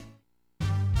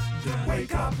The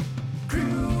Wake Up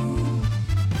Crew.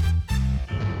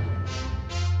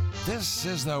 This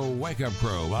is the Wake Up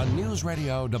Crew on News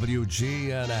Radio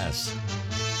WGNS.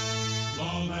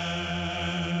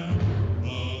 Lawman,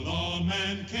 the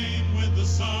lawman came with the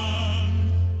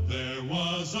sun. There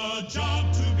was a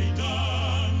job to be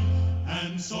done,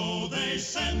 and so they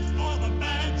sent for the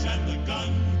badge and the gun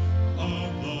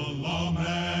of the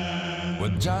lawman.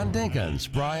 With John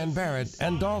Dinkins, Brian Barrett,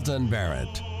 and Dalton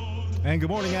Barrett. And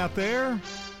good morning out there.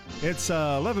 It's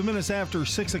 11 minutes after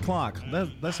 6 o'clock.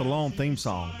 That's a long theme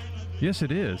song. Yes,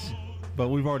 it is. But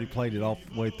we've already played it all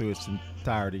the way through its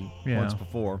entirety once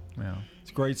before. Yeah. It's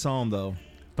a great song, though.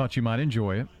 Thought you might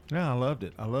enjoy it. Yeah, I loved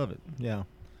it. I love it. Yeah.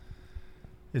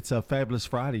 It's a fabulous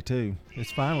Friday, too.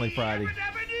 It's finally Friday.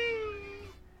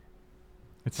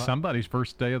 It's somebody's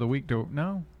first day of the week.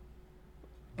 No?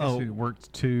 Oh, He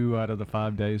worked 2 out of the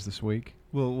 5 days this week.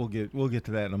 we'll get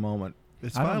to that in a moment.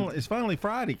 It's finally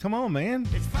Friday. Come on, man.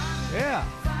 It's finally Yeah.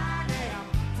 Friday. I'm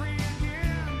free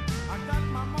again. I got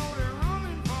my motor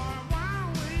running for a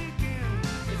wild weekend.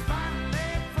 It's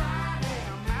finally Friday.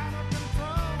 I'm out of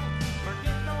control.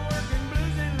 Forget the working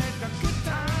blues and let the good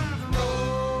times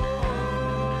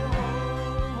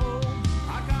roll.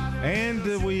 I got it.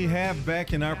 And we have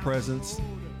back in our presence,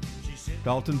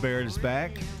 Dalton Barrett is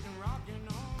back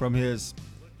from his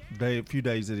few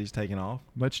days that he's taken off.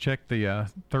 Let's check the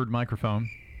third microphone.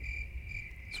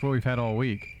 That's what we've had all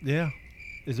week. Yeah.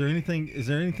 Is there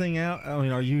anything out? I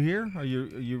mean, are you here? Are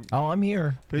you Oh, I'm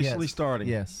here. officially Yes. starting?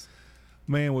 Yes.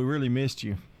 Man, we really missed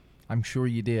you. I'm sure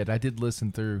you did. I did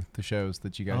listen through the shows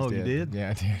that you guys Oh, did. you did? Yeah,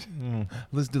 I did.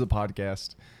 Listen to the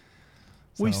podcast.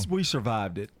 We So- we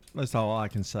survived it. That's all I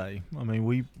can say. I mean,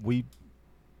 we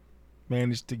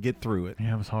managed to get through it.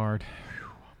 Yeah, it was hard.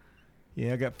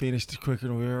 Yeah, I got finished quicker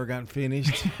than we ever gotten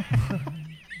finished.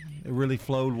 It really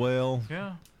flowed well,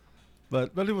 Yeah.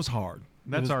 but it was hard.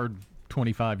 That's our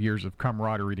 25 years of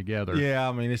camaraderie together. Yeah,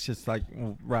 I mean, it's just like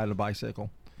riding a bicycle,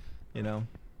 you know.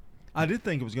 I did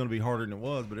think it was going to be harder than it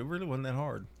was, but it really wasn't that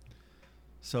hard.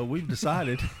 So we've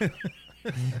decided.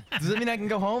 Does that mean I can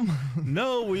go home?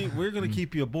 No, we're going to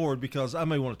keep you aboard because I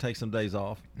may want to take some days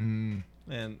off. And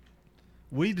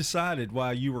we decided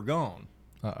while you were gone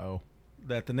Uh-oh.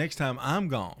 that the next time I'm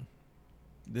gone,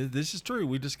 this is true,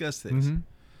 we discussed this,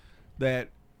 that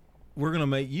we're going to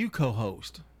make you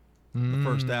co-host the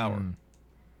first hour.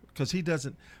 Because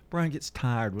Brian gets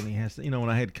tired when he has to, when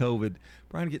I had COVID,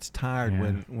 Brian gets tired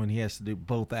when he has to do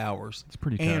both hours. It's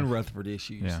pretty And tough. Rutherford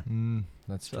issues. Yeah.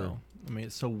 That's So, true. I mean,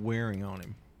 it's so wearing on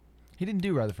him. He didn't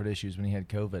do Rutherford Issues when he had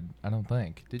COVID, I don't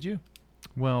think. Did you?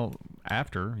 Well,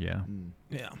 after, yeah.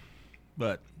 Yeah.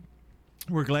 But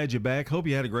we're glad you're back. Hope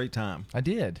you had a great time. I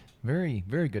did. Very,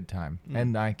 very good time.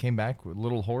 And I came back with a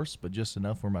little hoarse, but just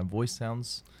enough where my voice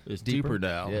sounds It's deeper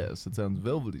now. Yes, it sounds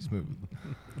velvety smooth.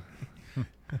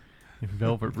 If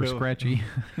Velvet were scratchy.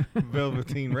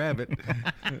 Velveteen Rabbit.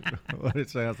 What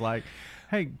it sounds like.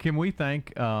 Hey, can we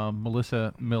thank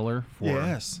Melissa Miller for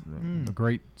Yes. a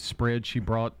great spread she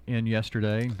brought in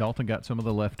yesterday? Dalton got some of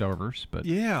the leftovers, but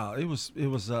Yeah, it was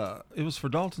for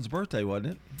Dalton's birthday,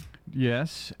 wasn't it?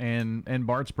 yes, and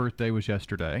Bart's birthday was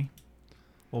yesterday.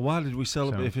 Well, why did we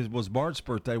celebrate? So- If it was Bart's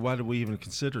birthday, why did we even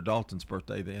consider Dalton's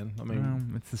birthday then? I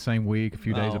mean, It's the same week, a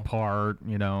few days Oh. apart,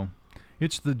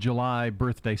 It's the July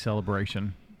birthday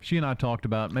celebration. She and I talked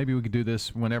about maybe we could do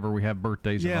this whenever we have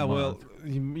birthdays. yeah. of the Well,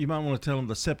 month. you might want to tell him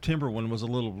the September one was a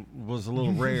little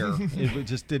rare. It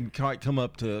just didn't quite come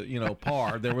up to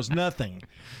par. There was nothing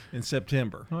in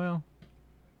September. Well,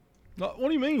 What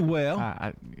do you mean? Well,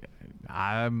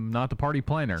 I'm not the party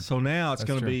planner. so now it's That's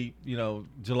going to true.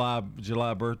 be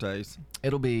July birthdays.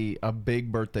 It'll be a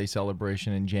big birthday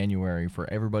celebration in January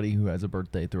for everybody who has a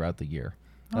birthday throughout the year.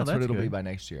 That's what that's it'll be good. by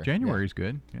next year. January's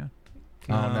good. Yeah.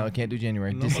 Yeah. Oh, no, I can't do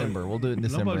January. Nobody- December. We'll do it in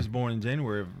December. Nobody's born in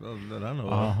January that I know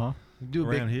of. Uh-huh. Do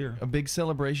around here. a big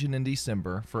celebration in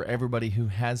December for everybody who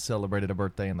has celebrated a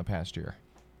birthday in the past year.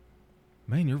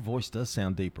 Man, your voice does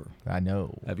sound deeper. I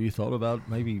know. Have you thought about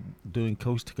maybe doing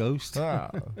coast to coast?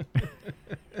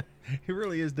 It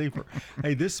really is deeper.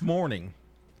 Hey, this morning,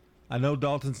 I know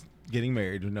Dalton's getting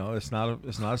married. It's not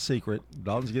a secret.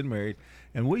 Dalton's getting married,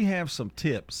 and we have some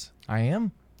tips. I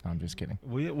am? I'm just kidding.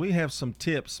 We have some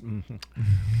tips.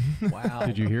 Wow.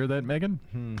 Did you hear that, Megan?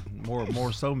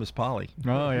 More so, Miss Polly.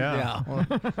 Oh, yeah.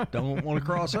 Yeah. Don't want to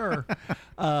cross her.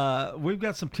 We've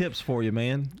got some tips for you,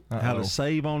 man. How Uh-oh. to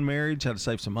save on marriage, how to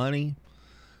save some money,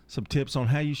 some tips on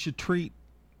how you should treat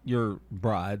your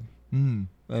bride.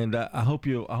 And I hope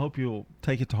you'll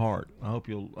take it to heart. I hope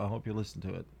you'll listen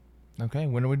to it. Okay,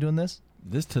 when are we doing this?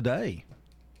 This today,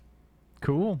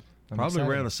 Cool. I'm probably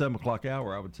excited. around the 7 o'clock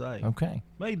hour, I would say. Okay.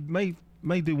 May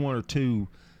may do one or two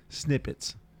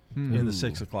snippets in the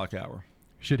 6 o'clock hour.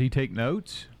 Should he take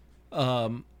notes?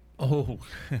 I'm going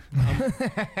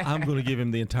to give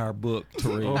him the entire book to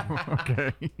read.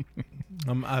 Okay.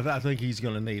 I think he's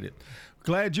going to need it.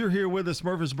 Glad you're here with us,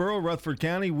 Murfreesboro, Rutherford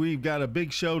County. We've got a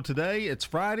big show today. It's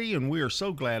Friday, and we are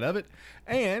so glad of it.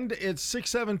 And it's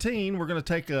 6:17. We're going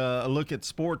to take a look at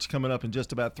sports coming up in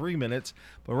just about 3 minutes.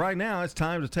 But right now, it's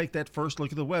time to take that first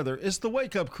look at the weather. It's the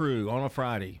Wake Up Crew on a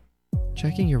Friday.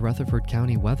 Checking your Rutherford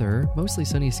County weather, mostly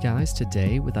sunny skies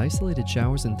today with isolated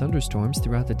showers and thunderstorms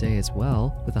throughout the day as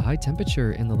well, with a high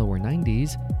temperature in the lower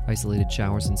 90s. Isolated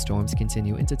showers and storms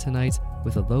continue into tonight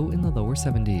with a low in the lower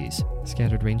 70s.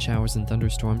 Scattered rain showers and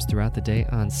thunderstorms throughout the day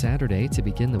on Saturday to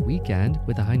begin the weekend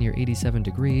with a high near 87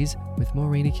 degrees, with more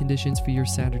rainy conditions for your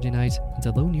Saturday night and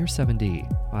a low near 70.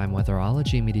 I'm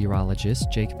weatherology meteorologist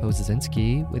Jake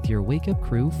Pozazinski with your Wake Up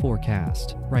Crew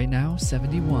forecast. Right now,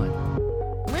 71.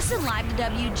 Listen live to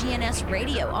WGNS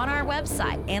Radio on our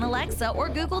website and Alexa or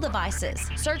Google devices.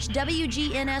 Search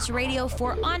WGNS Radio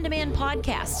for on-demand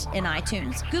podcasts in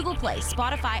iTunes, Google Play,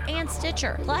 Spotify, and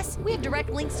Stitcher. Plus, we have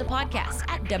direct links to podcasts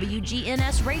at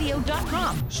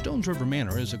WGNSradio.com. Stones River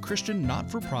Manor is a Christian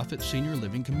not-for-profit senior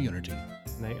living community.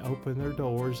 They opened their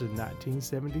doors in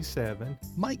 1977.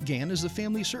 Mike Gann is the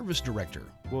Family Service Director.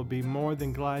 We'll be more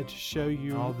than glad to show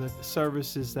you all the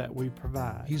services that we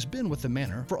provide. He's been with the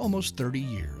Manor for almost 30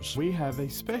 years. We have a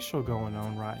special going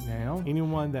on right now.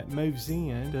 Anyone that moves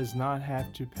in does not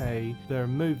have to pay their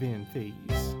move-in fees.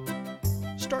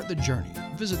 Start the journey.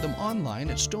 Visit them online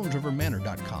at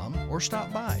stonesrivermanor.com or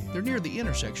stop by. They're near the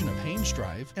intersection of Haynes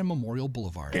Drive and Memorial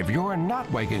Boulevard. If you're not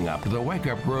waking up to the Wake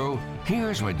Up Crew,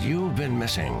 here's what you've been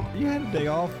missing. You had a day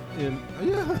off, and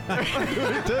yeah, I do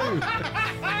it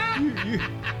too.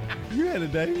 You had a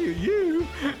day. You,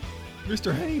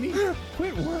 Mr. Haney,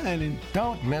 quit whining.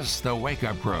 Don't miss the Wake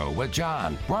Up Crew with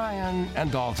John, Brian, and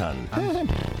Dalton.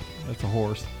 That's a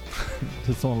horse.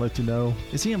 Just want to let you know.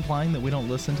 Is he implying that we don't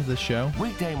listen to this show?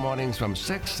 Weekday mornings from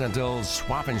 6 until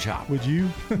Swap and Shop. Would you?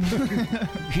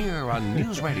 Here on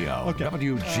News Radio,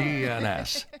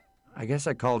 WGNS. I guess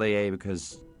I called AA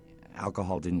because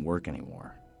alcohol didn't work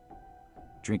anymore.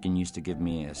 Drinking used to give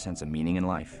me a sense of meaning in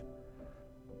life.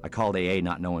 I called AA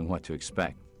not knowing what to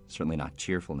expect. Certainly not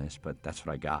cheerfulness, but that's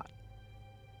what I got.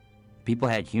 People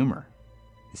had humor.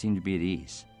 They seemed to be at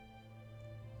ease.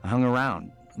 I hung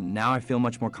around. Now I feel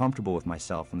much more comfortable with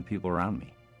myself and the people around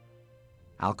me.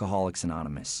 Alcoholics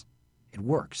Anonymous. It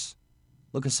works.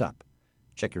 Look us up.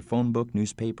 Check your phone book,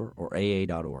 newspaper, or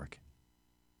AA.org.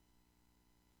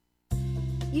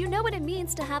 You know what it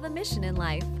means to have a mission in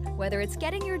life. Whether it's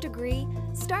getting your degree,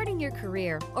 starting your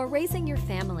career, or raising your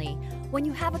family, when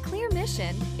you have a clear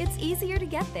mission, it's easier to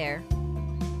get there.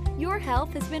 Your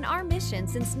health has been our mission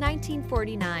since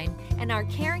 1949, and our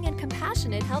caring and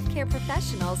compassionate healthcare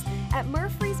professionals at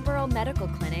Murfreesboro Medical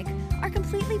Clinic are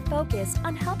completely focused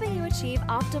on helping you achieve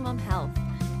optimum health.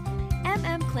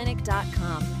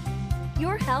 mmclinic.com.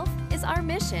 Your health is our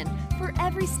mission for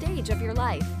every stage of your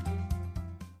life.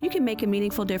 You can make a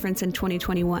meaningful difference in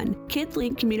 2021.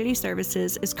 KidLink Community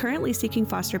Services is currently seeking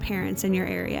foster parents in your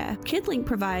area. KidLink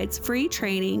provides free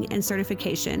training and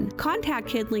certification. Contact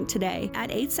KidLink today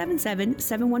at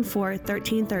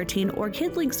 877-714-1313 or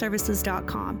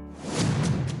kidlinkservices.com.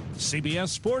 CBS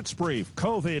Sports Brief.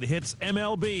 COVID hits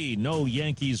MLB. No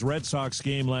Yankees-Red Sox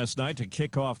game last night to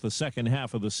kick off the second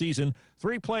half of the season.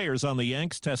 3 players on the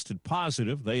Yanks tested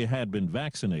positive. They had been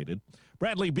vaccinated.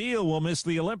 Bradley Beal will miss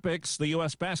the Olympics. The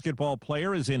U.S. basketball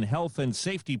player is in health and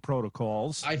safety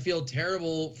protocols. I feel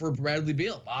terrible for Bradley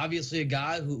Beal. Obviously a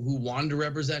guy who wanted to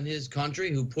represent his country,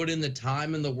 who put in the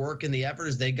time and the work and the effort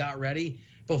as they got ready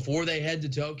before they head to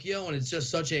Tokyo, and it's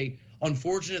just such a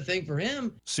unfortunate thing for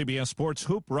him. CBS Sports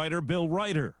hoop writer Bill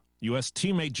Ryder. U.S.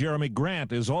 teammate Jeremy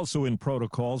Grant is also in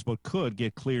protocols but could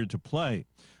get cleared to play.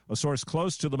 A source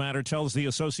close to the matter tells the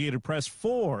Associated Press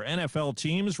 4 NFL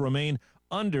teams remain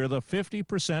under the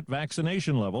 50%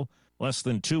 vaccination level. Less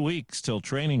than 2 weeks till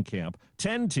training camp.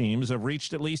 10 teams have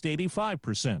reached at least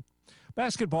 85%.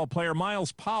 Basketball player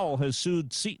Miles Powell has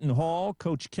sued Seton Hall,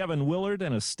 coach Kevin Willard,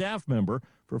 and a staff member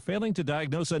for failing to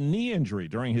diagnose a knee injury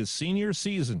during his senior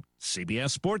season.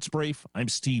 CBS Sports Brief, I'm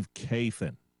Steve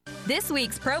Kathan. This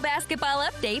week's Pro Basketball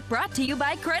Update brought to you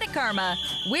by Credit Karma.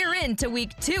 We're into week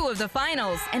 2 of the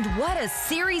finals, and what a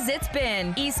series it's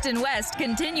been. East and West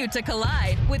continue to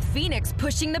collide, with Phoenix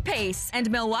pushing the pace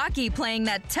and Milwaukee playing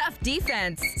that tough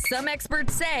defense. Some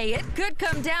experts say it could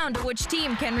come down to which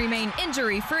team can remain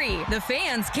injury-free. The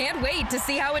fans can't wait to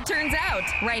see how it turns out.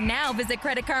 Right now, visit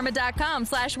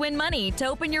creditkarma.com/winmoney to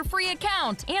open your free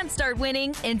account and start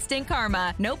winning instant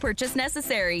karma. No purchase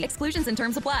necessary. Exclusions and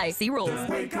terms apply. See rules.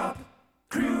 Wake Up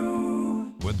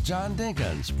Crew with John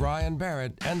Dinkins, Brian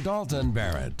Barrett, and Dalton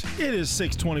Barrett. It is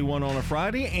 6:21 on a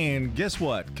Friday, and guess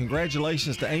what?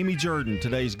 Congratulations to Amy Jordan,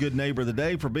 today's Good Neighbor of the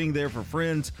Day, for being there for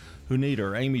friends who need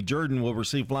her. Amy Jordan will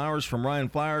receive flowers from Ryan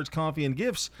Flowers, coffee, and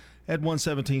gifts at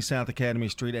 117 South Academy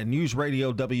Street at News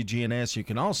Radio WGNS. You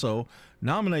can also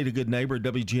nominate a good neighbor at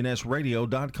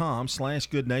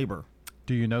WGNSradio.com/goodneighbor.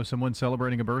 Do you know someone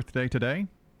celebrating a birthday today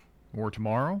or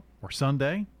tomorrow or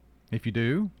Sunday? If you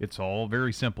do, it's all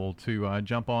very simple to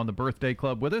jump on the birthday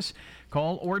club with us.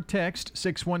 Call or text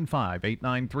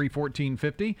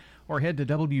 615-893-1450 or head to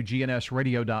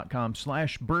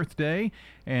WGNSradio.com/birthday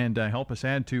and help us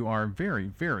add to our very,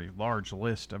 very large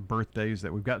list of birthdays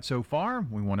that we've got so far.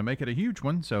 We want to make it a huge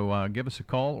one, so give us a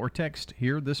call or text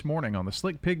here this morning on the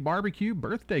Slick Pig Barbecue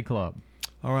Birthday Club.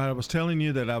 All right, I was telling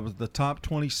you that I was the top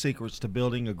 20 secrets to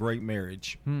building a great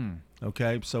marriage.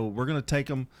 Okay, so we're going to take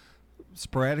them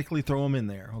sporadically, throw them in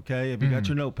there. Okay, have you got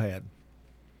your notepad?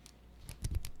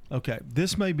 Okay,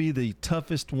 this may be the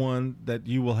toughest one that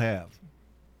you will have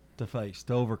to face,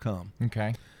 to overcome.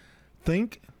 Okay.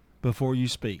 Think before you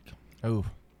speak. Oh.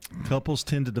 Couples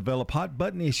tend to develop hot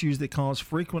button issues that cause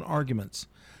frequent arguments.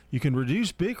 You can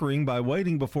reduce bickering by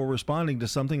waiting before responding to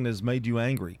something that has made you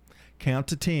angry. Count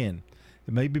to 10.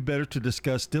 It may be better to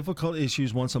discuss difficult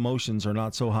issues once emotions are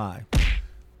not so high.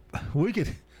 We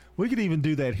could even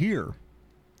do that here.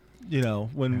 You know,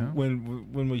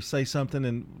 when we say something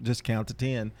and just count to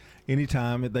 10.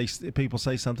 Anytime people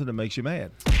say something that makes you mad.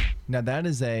 Now that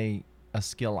is a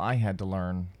skill I had to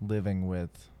learn living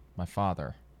with my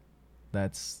father.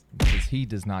 That's because he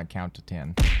does not count to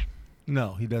 10.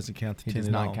 No, he doesn't count to 10 He does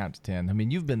at not all. count to 10. I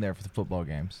mean, you've been there for the football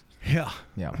games. Yeah.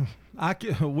 Yeah.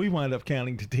 We wind up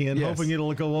counting to 10, Yes. hoping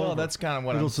it'll go over. Well, that's kind of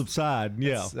what it'll subside.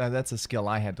 Yeah. That's a skill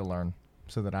I had to learn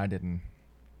so that I didn't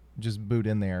just boot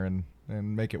in there and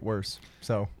make it worse.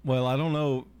 So, well, I don't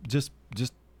know. Just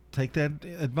take that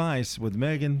advice with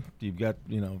Megan. You've got,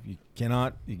 you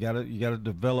got to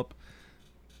develop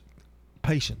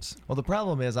patience. Well, the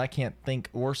problem is I can't think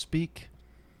or speak,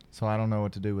 so I don't know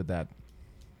what to do with that.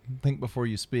 Think before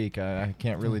you speak. I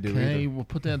can't really do either. Okay, we'll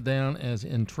put that down as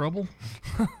in trouble.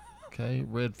 Okay,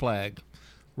 red flag.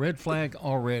 Red flag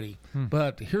already.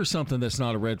 But here's something that's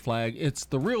not a red flag. It's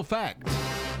the real fact.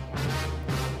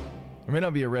 It may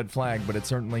not be a red flag, but it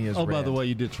certainly is Oh, red. by the way,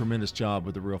 you did a tremendous job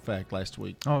with the real fact last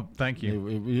week. Oh, thank you.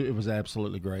 It was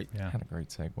absolutely great. Yeah. Had a great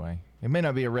segue. It may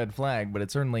not be a red flag, but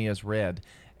it certainly is red.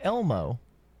 Elmo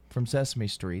from Sesame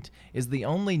Street is the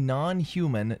only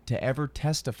non-human to ever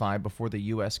testify before the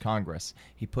U.S. Congress.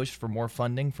 He pushed for more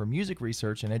funding for music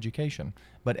research and education,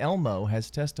 but Elmo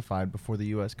has testified before the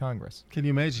U.S. Congress. Can you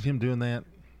imagine him doing that?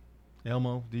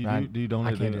 Elmo, do you don't?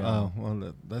 I can't do Oh,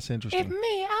 well, that's interesting.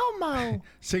 me, Elmo.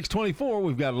 6:24.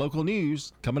 We've got local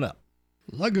news coming up.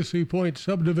 Legacy Point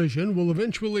subdivision will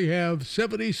eventually have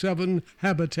 77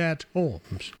 Habitat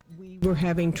homes. We were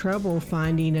having trouble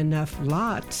finding enough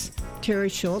lots. Terry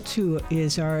Schultz, who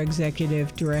is our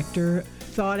executive director,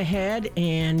 thought ahead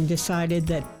and decided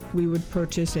that we would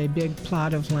purchase a big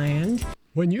plot of land.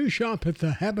 When you shop at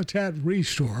the Habitat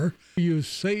Restore, you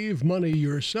save money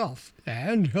yourself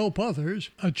and help others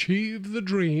achieve the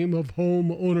dream of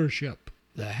home ownership.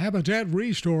 The Habitat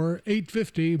Restore,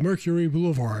 850 Mercury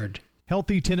Boulevard.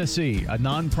 Healthy Tennessee, a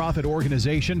nonprofit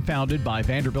organization founded by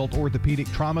Vanderbilt orthopedic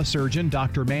trauma surgeon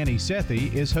Dr. Manny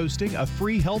Sethi, is hosting a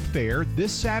free health fair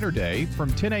this Saturday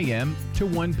from 10 a.m. to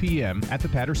 1 p.m. at the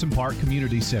Patterson Park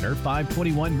Community Center,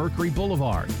 521 Mercury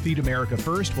Boulevard. Feed America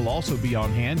First will also be on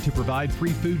hand to provide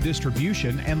free food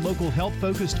distribution, and local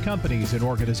health-focused companies and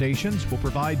organizations will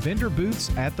provide vendor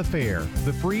booths at the fair.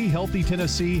 The free Healthy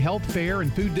Tennessee Health Fair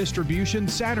and Food Distribution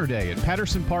Saturday at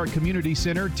Patterson Park Community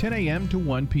Center, 10 a.m. to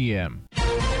 1 p.m.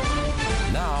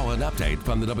 Now an update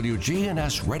from the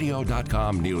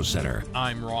WGNSradio.com News Center.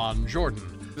 I'm Ron Jordan.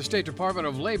 The State Department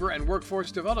of Labor and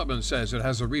Workforce Development says it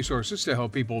has the resources to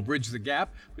help people bridge the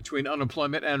gap between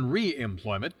unemployment and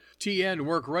re-employment.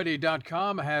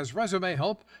 TNWorkReady.com has resume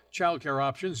help, childcare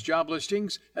options, job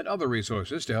listings, and other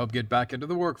resources to help get back into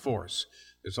the workforce.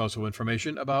 There's also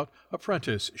information about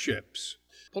apprenticeships.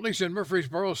 Police in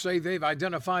Murfreesboro say they've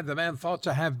identified the man thought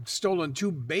to have stolen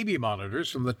 2 baby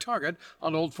monitors from the Target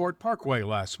on Old Fort Parkway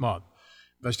last month.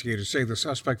 Investigators say the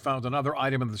suspect found another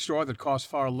item in the store that cost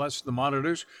far less than the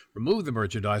monitors, removed the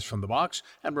merchandise from the box,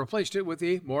 and replaced it with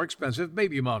the more expensive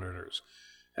baby monitors.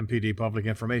 MPD Public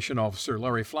Information Officer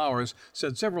Larry Flowers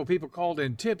said several people called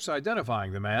in tips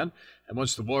identifying the man, and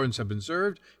once the warrants have been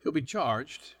served, he'll be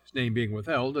charged, his name being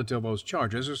withheld until those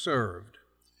charges are served.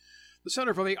 The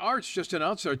Center for the Arts just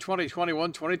announced their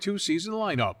 2021-22 season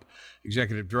lineup.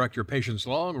 Executive Director Patience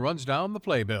Long runs down the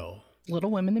playbill.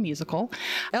 Little Women the Musical,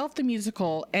 Elf the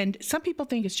Musical, and some people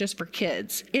think it's just for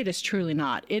kids. It is truly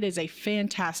not. It is a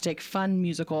fantastic, fun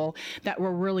musical that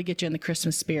will really get you in the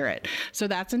Christmas spirit. So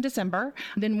that's in December.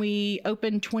 Then we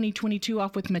open 2022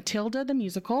 off with Matilda the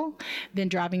Musical, then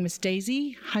Driving Miss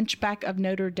Daisy, Hunchback of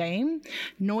Notre Dame,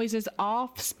 Noises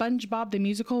Off, SpongeBob the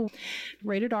Musical,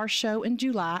 Rated R show in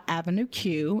July, Avenue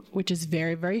Q, which is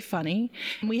very, very funny.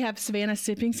 We have Savannah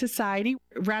Sipping Society,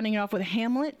 rounding it off with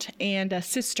Hamlet and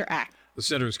Sister Act. The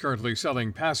center is currently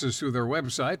selling passes through their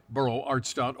website,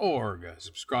 boroughArts.org.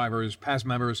 Subscribers, pass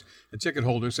members, and ticket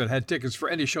holders that had tickets for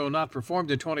any show not performed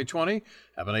in 2020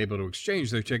 have been able to exchange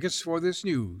their tickets for this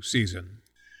new season.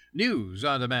 News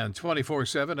on demand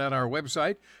 24/7 at our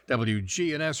website,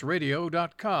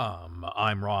 WGNSradio.com.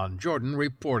 I'm Ron Jordan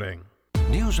reporting.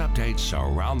 News updates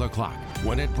around the clock,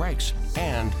 when it breaks,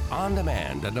 and on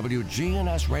demand at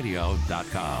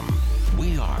WGNSradio.com.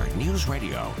 We are News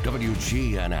Radio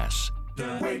WGNS.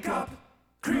 The Wake Up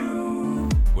Crew.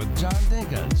 With John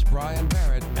Dinkins, Brian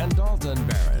Barrett, and Dalton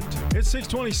Barrett. It's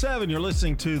 6:27. You're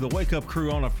listening to the Wake Up Crew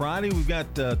on a Friday. We've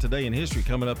got Today in History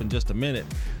coming up in just a minute.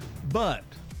 But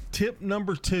tip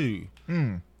number 2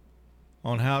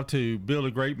 on how to build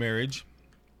a great marriage.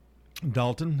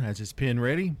 Dalton has his pen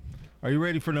ready. Are you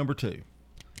ready for number 2?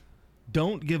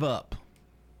 Don't give up.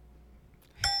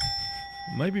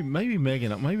 Maybe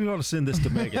Megan. Maybe we ought to send this to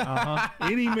Megan.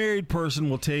 Any married person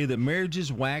will tell you that marriages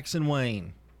wax and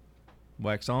wane.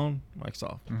 Wax on, wax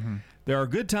off. There are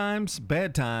good times,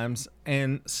 bad times,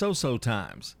 and so-so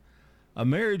times. A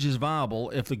marriage is viable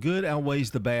if the good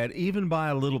outweighs the bad, even by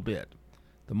a little bit.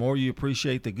 The more you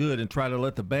appreciate the good and try to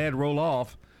let the bad roll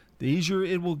off, the easier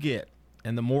it will get,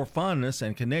 and the more fondness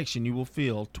and connection you will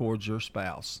feel towards your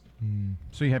spouse.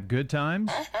 So you have good times?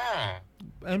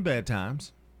 And bad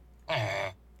times.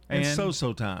 And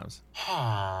so-so times.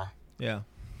 Yeah.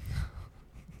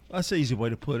 That's the easy way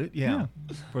to put it. Yeah.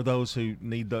 For those who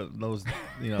need those,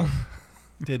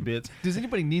 tidbits. Does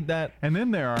anybody need that? And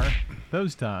then there are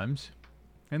those times,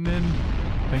 and then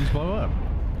things blow up.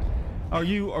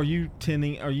 You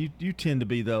tend to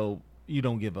be, though, you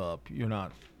don't give up. You're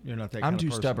not that kind of person. I'm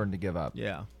too stubborn to give up.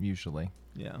 Yeah. Usually.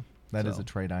 Yeah. That is a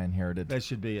trait I inherited. That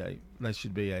should be a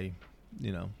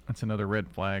That's another red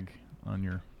flag on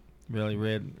your. Really,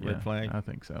 red flag? I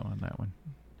think so on that one.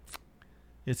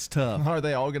 It's tough. Are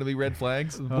they all going to be red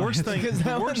flags? The worst thing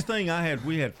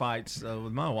we had fights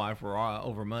with my wife were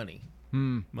over money.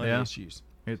 Money issues.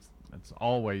 It's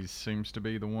always seems to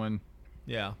be the one.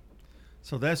 Yeah.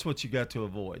 So that's what you got to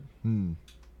avoid.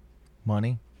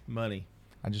 Money.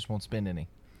 I just won't spend any.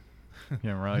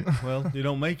 Yeah, right. Well, you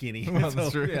don't make any. Well,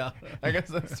 that's true. Yeah. I guess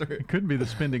that's true. It could be the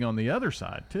spending on the other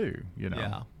side too.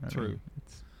 Yeah, true.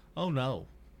 Oh no.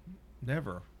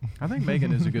 Never. I think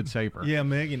Megan is a good saver. Yeah,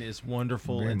 Megan is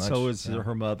wonderful, Very and much, so is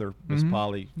her mother, Miss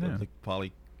Polly, the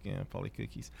Polly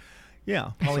cookies.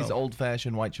 Yeah, Polly's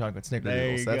old-fashioned white chocolate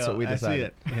snickerdoodles. That's what we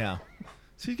decided. That's it. Yeah.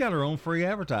 She's got her own free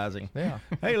advertising. Yeah.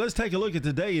 Hey, let's take a look at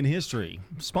Today in History.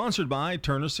 Sponsored by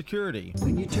Turner Security.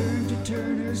 When you turn to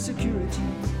Turner Security,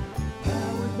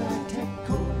 powered by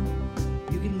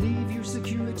TechCore, you can leave your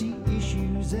security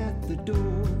issues at the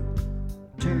door.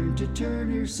 Turn to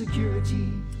Turner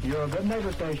Security. You're a good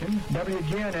neighbor station,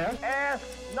 WGNS. Ask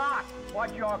not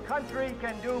what your country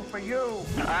can do for you.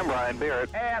 I'm Brian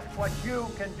Barrett. Ask what you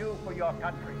can do for your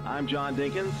country. I'm John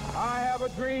Dinkins. I have a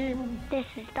dream. This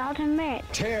is Dalton Merritt.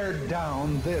 Tear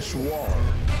down this wall.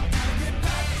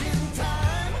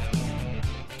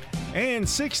 And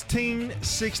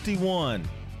 1661.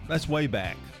 That's way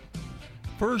back.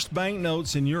 First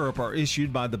banknotes in Europe are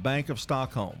issued by the Bank of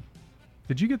Stockholm.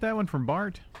 Did you get that one from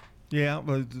Bart? Yeah,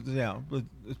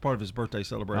 it's part of his birthday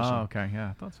celebration. Oh, okay.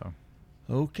 Yeah, I thought so.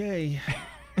 Okay.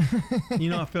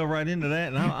 I fell right into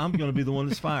that, and I'm going to be the one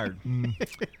that's fired.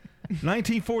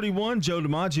 1941, Joe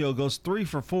DiMaggio goes 3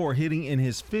 for 4, hitting in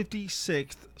his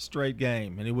 56th straight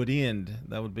game, and it would end.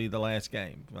 That would be the last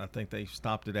game. I think they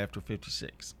stopped it after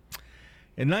 56.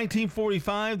 In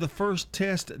 1945, the first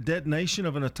test detonation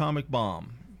of an atomic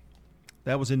bomb.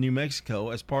 That was in New Mexico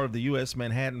as part of the U.S.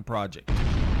 Manhattan Project.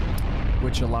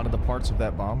 Which a lot of the parts of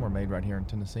that bomb were made right here in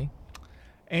Tennessee.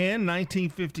 And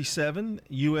 1957,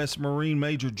 U.S. Marine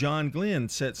Major John Glenn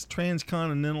sets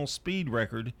transcontinental speed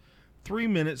record, 3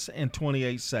 minutes and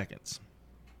 28 seconds.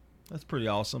 That's pretty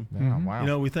awesome. Yeah, wow. You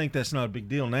know, we think that's not a big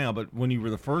deal now, but when you were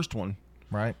the first one,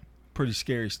 right? Pretty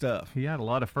scary stuff. He had a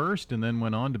lot of first and then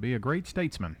went on to be a great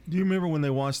statesman. Do you remember when they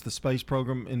watched the space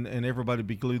program and everybody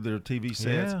be glued to their TV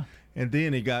sets? Yeah. And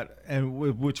then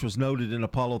which was noted in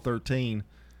Apollo 13,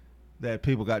 that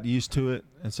people got used to it,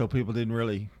 and so people didn't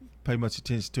really pay much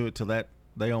attention to it till that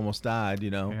they almost died, you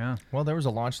know. Yeah. Well, there was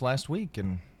a launch last week,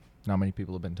 and not many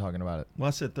people have been talking about it. Well, I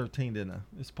said 13, didn't I?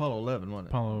 It's Apollo 11, wasn't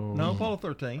it? Apollo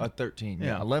 13. 13.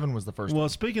 Yeah. 11 was the first Well, one.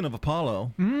 speaking of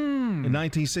Apollo, in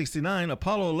 1969,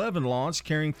 Apollo 11 launched,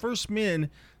 carrying first men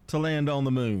to land on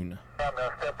the moon. I'm going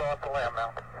to step off the limb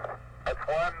now. That's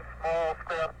one small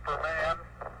step for man,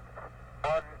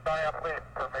 one giant leap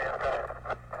for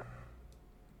mankind.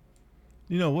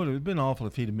 You know, what? It would have been awful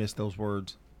if he'd have missed those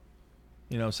words.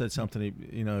 You know, said something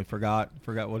he forgot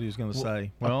what he was going to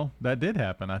say. Well, that did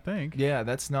happen, I think. Yeah,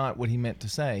 that's not what he meant to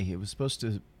say. It was supposed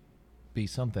to be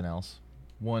something else.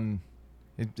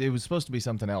 It was supposed to be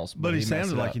something else. But he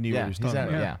sounded like he knew what he was talking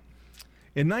about. Yeah.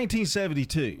 In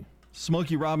 1972,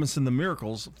 Smokey Robinson, The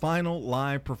Miracles' final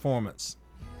live performance.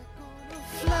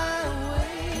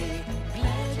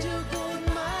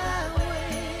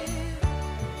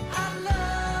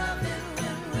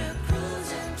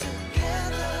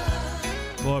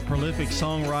 Boy, a prolific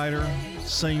songwriter,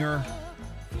 singer,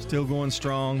 still going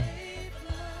strong.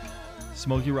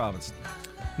 Smokey Robinson.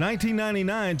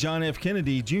 1999, John F.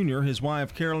 Kennedy Jr., his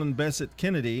wife Carolyn Bessette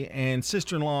Kennedy, and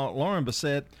sister-in-law Lauren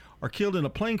Bessette are killed in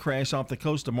a plane crash off the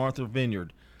coast of Martha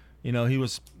Vineyard. You know, he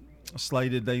was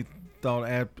slated, they thought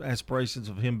aspirations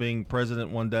of him being president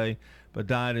one day, but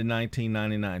died in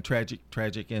 1999.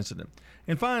 Tragic incident.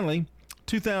 And finally,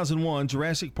 2001,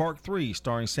 Jurassic Park 3,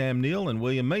 starring Sam Neill and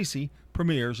William Macy,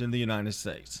 premieres in the United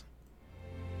States.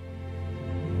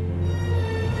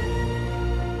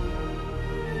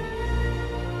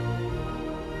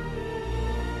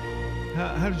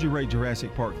 How did you rate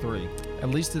Jurassic Park 3? At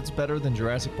least it's better than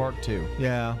Jurassic Park 2.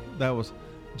 Yeah,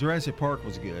 Jurassic Park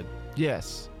was good.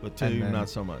 Yes. But 2, not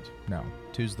so much. No,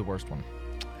 2's the worst one.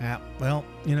 Well,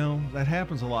 you know, that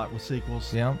happens a lot with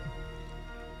sequels. Yeah.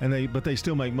 But they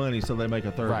still make money, so they make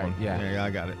a third one. Yeah,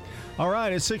 I got it. All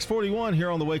right, it's 6:41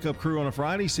 here on the Wake Up Crew on a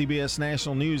Friday. CBS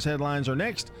National News headlines are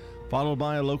next, followed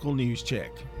by a local news check.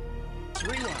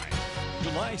 Rewind.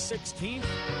 July 16th,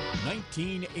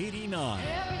 1989.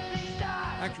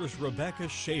 Actress Rebecca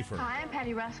Schaefer, Hi, I'm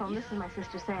Patty Russell, and this is my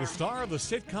sister Sam. the star of the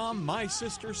sitcom My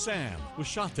Sister Sam, was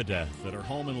shot to death at her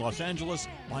home in Los Angeles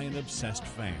by an obsessed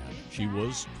fan. She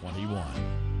was 21.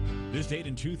 This date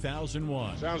in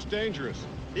 2001. Sounds dangerous.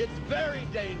 It's very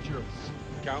dangerous.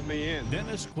 Count me in.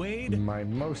 Dennis Quaid. My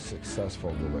most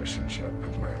successful relationship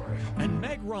of my life. And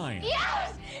Meg Ryan.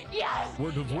 Yes! Yes!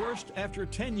 Were divorced after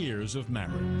 10 years of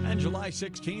marriage. And July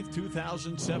 16th,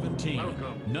 2017,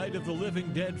 Night of the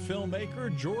Living Dead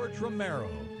filmmaker George Romero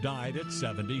died at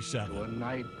 77. A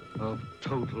night of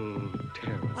total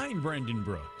terror. I'm Brendan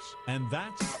Brooks, and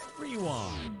that's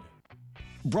Rewind.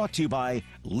 Brought to you by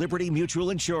Liberty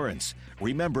Mutual Insurance.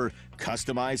 Remember,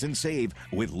 customize and save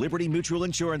with Liberty Mutual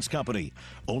Insurance Company.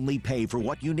 Only pay for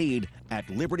what you need at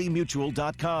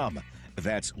libertymutual.com.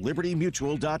 That's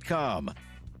libertymutual.com.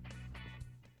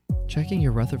 Checking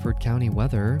your Rutherford County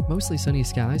weather, mostly sunny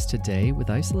skies today with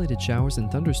isolated showers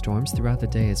and thunderstorms throughout the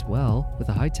day as well, with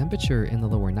a high temperature in the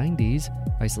lower 90s.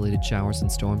 Isolated showers and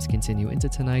storms continue into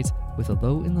tonight with a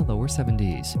low in the lower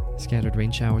 70s. Scattered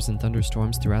rain showers and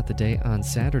thunderstorms throughout the day on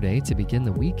Saturday to begin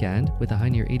the weekend with a high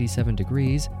near 87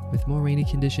 degrees, with more rainy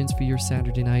conditions for your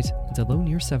Saturday night and a low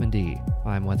near 70.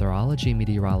 I'm weatherology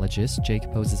meteorologist Jake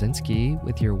Pozazinski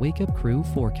with your Wake Up Crew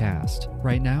forecast.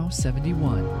 Right now,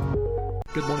 71.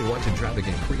 Good morning. Watching traffic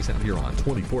increase out here on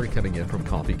 24 coming in from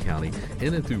Coffee County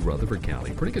in and through Rutherford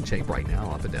County. Pretty good shape right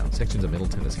now up and down sections of Middle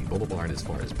Tennessee Boulevard as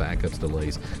far as backups,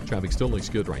 delays. Traffic still looks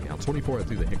good right now. 24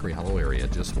 through the Hickory Hollow area.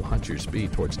 Just watch your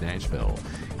speed towards Nashville.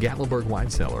 Gatlinburg Wine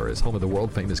Cellar is home of the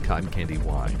world famous cotton candy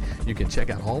wine. You can check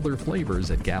out all their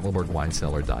flavors at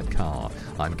GatlinburgWineCellar.com.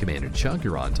 I'm Commander Chuck.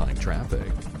 You're on time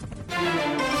traffic.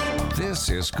 This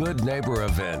is Good Neighbor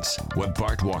Events with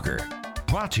Bart Walker.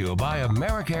 Brought to you by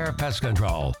AmeriCare Pest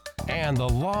Control and the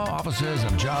law offices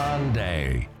of John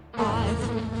Day.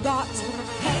 I've got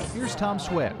hay. Here's Tom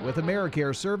Sweat with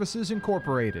AmeriCare Services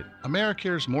Incorporated.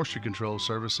 AmeriCare's moisture control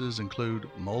services include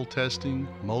mold testing,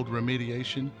 mold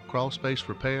remediation, crawl space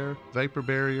repair, vapor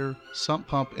barrier, sump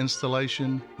pump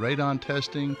installation, radon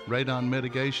testing, radon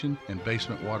mitigation, and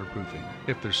basement waterproofing.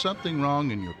 If there's something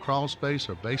wrong in your crawl space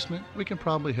or basement, we can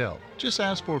probably help. Just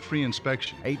ask for a free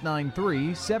inspection.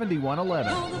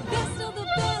 893-7111. All the best of the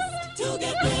best to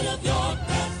get rid of your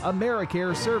pest.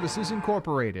 AmeriCare Services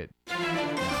Incorporated.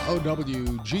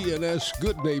 OWGNS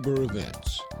Good Neighbor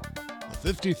Events.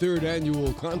 The 53rd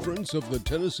Annual Conference of the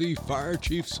Tennessee Fire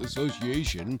Chiefs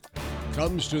Association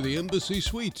comes to the Embassy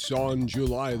Suites on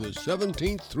July the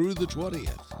 17th through the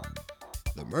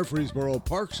 20th. The Murfreesboro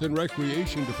Parks and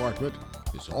Recreation Department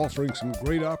is offering some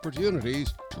great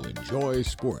opportunities to enjoy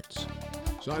sports.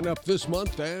 Sign up this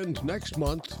month and next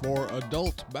month for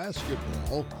adult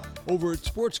basketball over at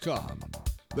SportsCom.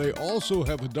 They also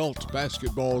have adult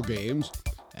basketball games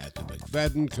at the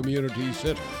McFadden Community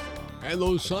Center. And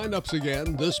those sign-ups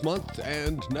again this month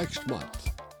and next month.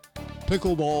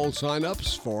 Pickleball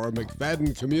sign-ups for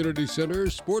McFadden Community Center,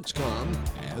 SportsCom,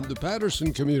 and the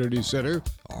Patterson Community Center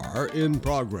are in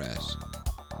progress.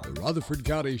 The Rutherford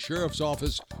County Sheriff's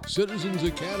Office Citizens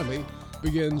Academy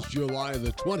begins July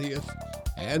the 20th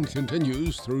and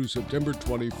continues through September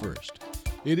 21st.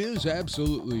 It is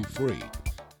absolutely free.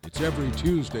 It's every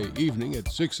Tuesday evening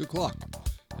at 6 o'clock.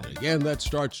 And again, that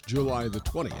starts July the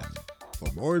 20th.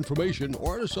 For more information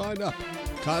or to sign up,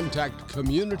 contact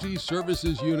Community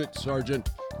Services Unit Sergeant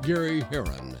Gary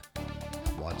Heron.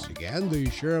 Once again, the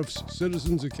Sheriff's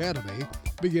Citizens Academy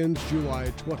begins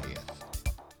July 20th.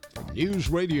 From News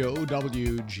Radio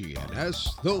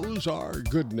WGNS, those are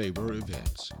Good Neighbor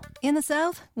events. In the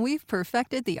South, we've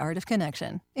perfected the art of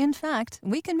connection. In fact,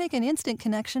 we can make an instant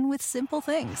connection with simple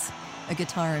things. A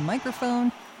guitar and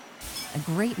microphone, a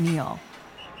great meal,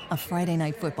 a Friday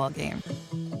night football game.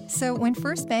 So when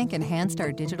First Bank enhanced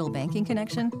our digital banking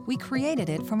connection, we created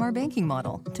it from our banking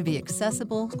model to be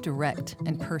accessible, direct,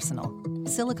 and personal.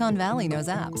 Silicon Valley knows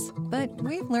apps, but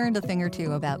we've learned a thing or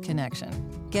two about connection.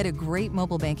 Get a great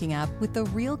mobile banking app with the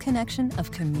real connection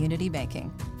of community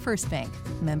banking. First Bank,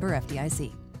 member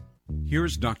FDIC.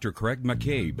 Here's Dr. Craig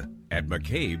McCabe at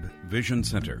McCabe Vision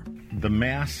Center. The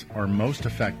masks are most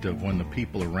effective when the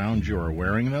people around you are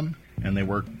wearing them, and they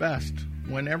work best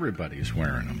when everybody's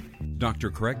wearing them. Dr.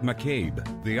 Craig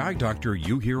McCabe, the eye doctor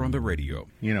you hear on the radio.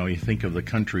 You know, you think of the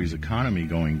country's economy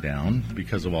going down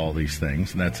because of all these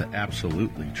things, and that's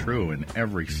absolutely true in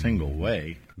every single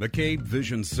way. McCabe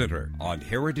Vision Center on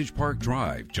Heritage Park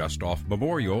Drive, just off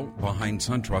Memorial, behind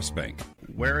SunTrust Bank.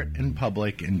 Wear it in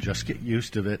public and just get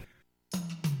used to it.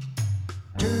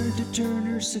 Turn to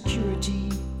Turner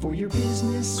Security for your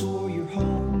business or your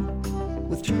home.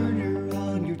 With Turner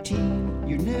on your team,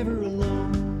 you're never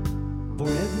alone. For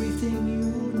everything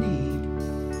you need,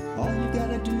 all you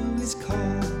gotta do is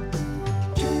call.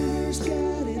 Turner's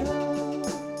got it all.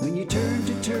 When you turn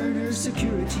to Turner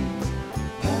Security,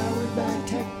 powered by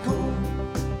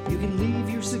TechCore, you can leave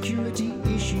your security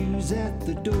issues at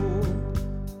the door.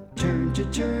 Turn to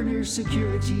Turner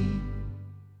Security.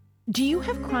 Do you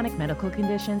have chronic medical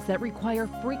conditions that require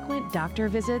frequent doctor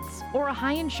visits or a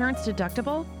high insurance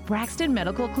deductible? Braxton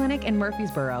Medical Clinic in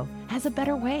Murfreesboro has a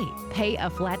better way. Pay a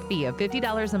flat fee of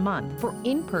 $50 a month for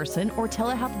in-person or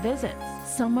telehealth visits.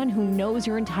 Someone who knows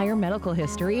your entire medical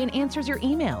history and answers your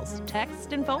emails,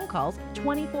 texts, and phone calls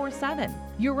 24/7.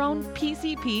 Your own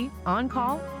PCP on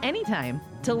call anytime.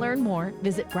 To learn more,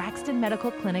 visit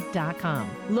BraxtonMedicalClinic.com,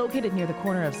 located near the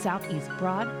corner of Southeast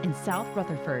Broad and South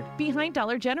Rutherford, behind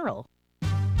Dollar General.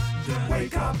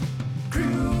 Wake Up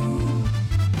Crew.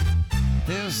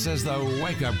 This is the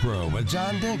Wake Up Crew with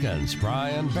John Dinkins,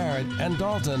 Brian Barrett, and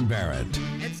Dalton Barrett.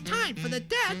 It's time for the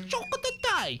dad joke of the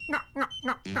day.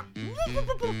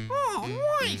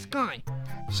 Oh, nice guy.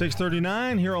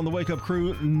 6:39 here on the Wake Up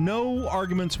Crew. No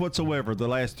arguments whatsoever the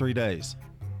last 3 days.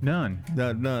 None.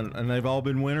 None. And they've all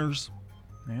been winners.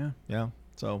 Yeah. Yeah.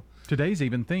 So today's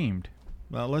even themed.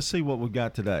 Well, let's see what we've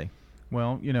got today.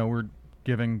 Well, you know, we're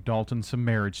giving Dalton some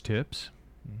marriage tips.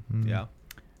 Mm-hmm. Yeah.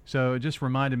 So it just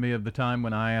reminded me of the time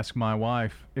when I asked my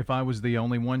wife if I was the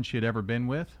only one she had ever been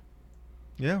with.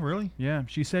 Yeah, really? Yeah.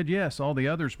 She said yes. All the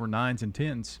others were 9s and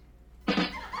 10s.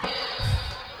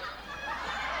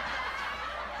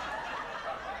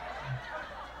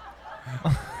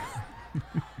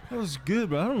 That was good,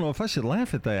 but I don't know if I should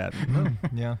laugh at that.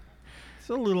 Yeah. It's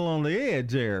a little on the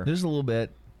edge there. There's a little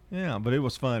bit. Yeah, but it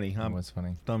was funny. It was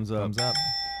funny. Thumbs up. Thumbs up.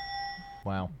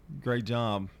 Wow. Great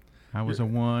job. I was a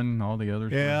 1, all the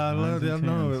others Yeah, I were 9s loved it. and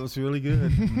No, 10s. it was really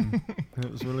good.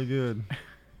 It was really good.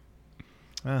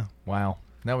 Ah. Wow.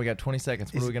 Now we got 20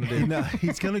 seconds. What are we going to do? No,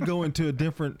 he's going to go into a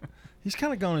different. He's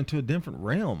kind of gone into a different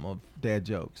realm of dad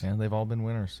jokes. Yeah, they've all been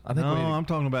winners. I think. No, I'm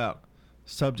talking about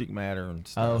subject matter and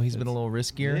stuff. Oh, he's been a little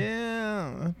riskier.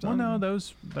 Yeah. Well, no,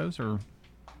 those are,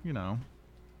 I'm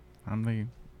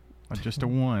just a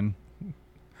one.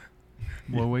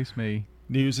 Woe is me.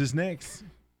 News is next.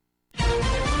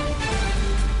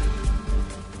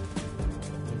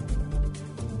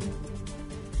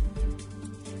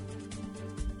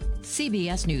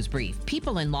 CBS News Brief.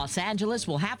 People in Los Angeles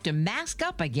will have to mask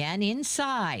up again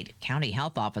inside. County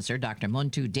Health Officer Dr.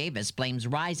 Muntu Davis blames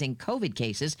rising COVID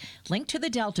cases linked to the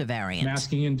Delta variant.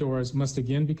 Masking indoors must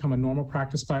again become a normal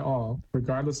practice by all,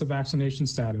 regardless of vaccination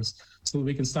status, so that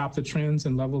we can stop the trends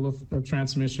and level of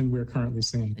transmission we're currently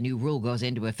seeing. The new rule goes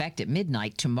into effect at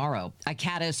midnight tomorrow. A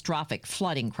catastrophic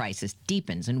flooding crisis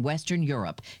deepens in Western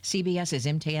Europe. CBS's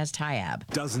Imtiaz Tayab.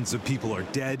 Dozens of people are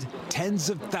dead, tens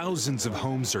of thousands of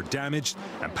homes are damaged,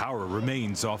 and power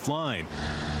remains offline.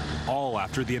 All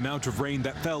after the amount of rain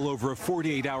that fell over a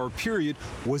 48-hour period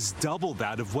was double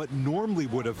that of what normally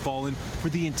would have fallen for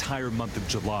the entire month of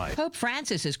July. Pope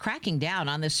Francis is cracking down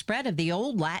on the spread of the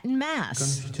old Latin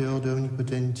Mass.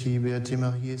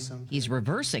 He's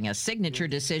reversing a signature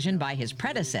decision by his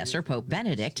predecessor, Pope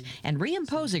Benedict, and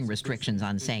reimposing restrictions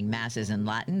on saying Masses in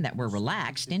Latin that were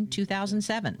relaxed in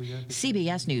 2007.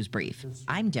 CBS News Brief.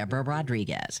 I'm Deborah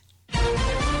Rodriguez.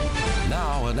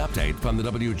 Now, an update from the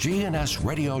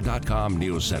WGNSradio.com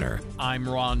News Center. I'm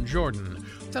Ron Jordan.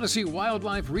 Tennessee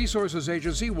Wildlife Resources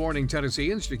Agency warning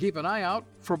Tennesseans to keep an eye out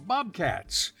for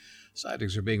bobcats.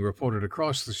 Sightings are being reported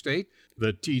across the state.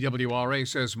 The TWRA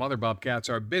says mother bobcats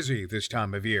are busy this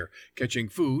time of year, catching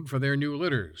food for their new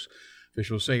litters.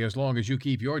 Officials say as long as you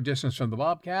keep your distance from the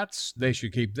bobcats, they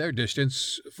should keep their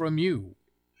distance from you.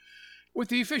 With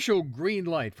the official green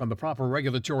light from the proper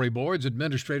regulatory boards,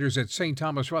 administrators at St.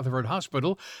 Thomas Rutherford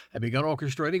Hospital have begun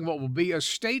orchestrating what will be a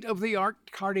state-of-the-art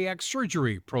cardiac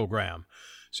surgery program.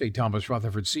 St. Thomas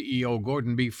Rutherford CEO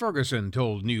Gordon B. Ferguson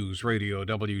told News Radio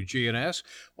WGNS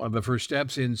one of the first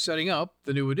steps in setting up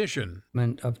the new addition.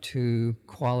 Of two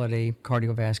quality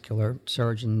cardiovascular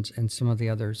surgeons and some of the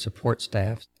other support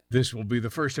staff. This will be the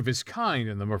first of its kind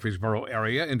in the Murfreesboro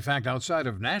area. In fact, outside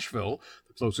of Nashville,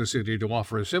 the closest city to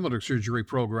offer a similar surgery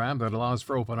program that allows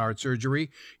for open-heart surgery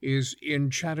is in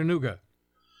Chattanooga.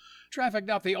 Traffic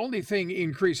not the only thing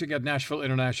increasing at Nashville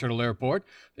International Airport.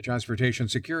 The Transportation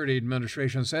Security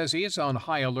Administration says it's on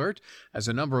high alert as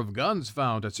the number of guns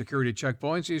found at security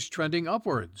checkpoints is trending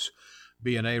upwards.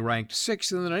 BNA ranked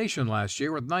 6th in the nation last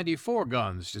year with 94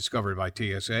 guns discovered by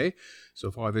TSA.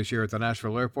 So far this year at the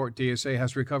Nashville Airport, TSA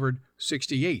has recovered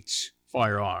 68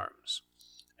 firearms.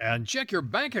 And check your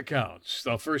bank accounts.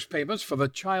 The first payments for the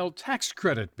child tax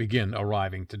credit begin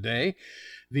arriving today.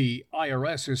 The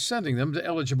IRS is sending them to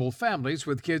eligible families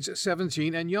with kids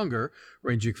 17 and younger,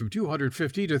 ranging from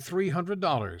 $250 to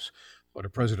 $300, part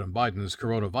of President Biden's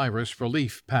coronavirus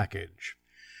relief package.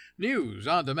 News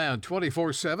on demand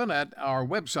 24/7 at our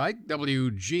website,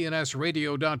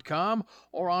 WGNSradio.com,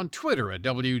 or on Twitter at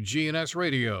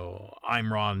WGNSradio.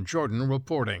 I'm Ron Jordan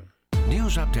reporting.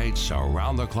 News updates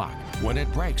around the clock, when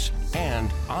it breaks,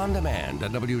 and on demand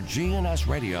at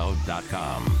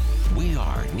WGNSradio.com. We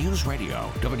are News Radio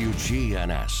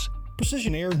WGNS.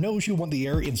 Precision Air knows you want the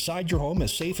air inside your home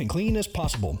as safe and clean as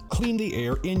possible. Clean the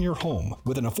air in your home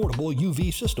with an affordable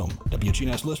UV system.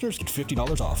 WGNS listeners get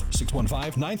 $50 off.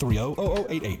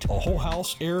 615-930-0088. A whole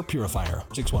house air purifier.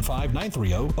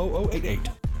 615-930-0088.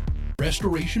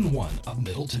 Restoration One of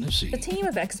Middle Tennessee. A team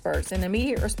of experts and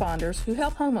immediate responders who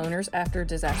help homeowners after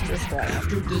disaster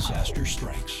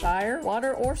strikes. Fire,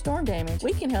 water, or storm damage,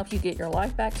 we can help you get your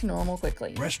life back to normal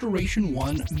quickly.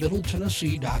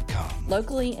 RestorationOneMiddleTennessee.com.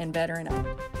 Locally and veteran-owned.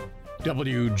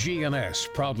 WGNS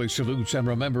proudly salutes and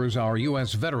remembers our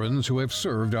U.S. veterans who have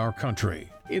served our country.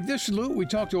 In this salute, we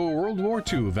talk to a World War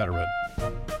II veteran.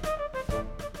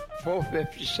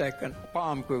 452nd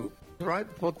Bomb Group, right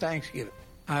before Thanksgiving.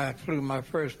 I flew my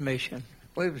first mission.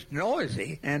 Well, it was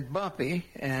noisy and bumpy,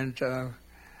 and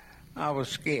I was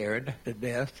scared to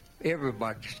death.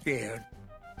 Everybody's scared.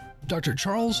 Dr.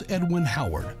 Charles Edwin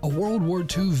Howard, a World War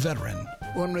II veteran.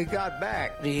 When we got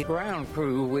back, the ground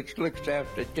crew, which looks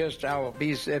after just our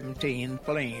B-17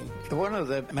 plane, one of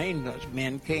the maintenance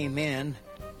men came in.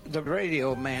 The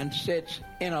radio man sits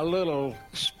in a little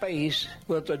space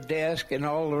with a desk and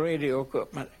all the radio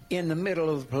equipment in the middle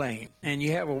of the plane, and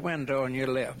you have a window on your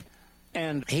left.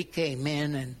 And he came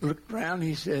in and looked around.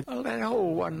 He said, well, that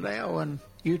hole wasn't there when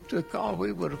you took off.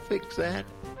 We would have fixed that.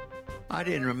 I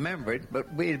didn't remember it,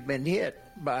 but we had been hit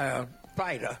by a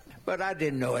fighter. But I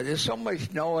didn't know it. There's so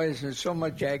much noise and so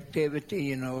much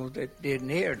activity, that didn't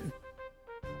hear it.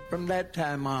 From that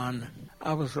time on,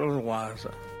 I was a little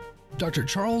wiser. Dr.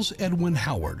 Charles Edwin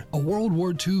Howard, a World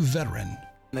War II veteran.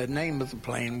 The name of the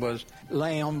plane was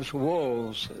Lamb's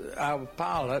Wolves. Our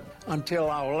pilot, until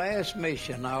our last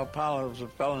mission, our pilot was a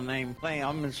fellow named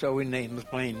Lamb, and so we named the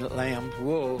plane Lamb's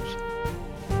Wolves.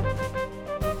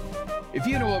 If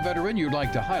you know a veteran you'd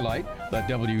like to highlight, let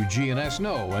WGNS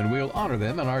know, and we'll honor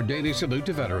them in our Daily Salute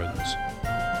to Veterans.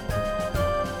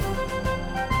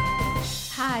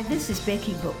 Hi, this is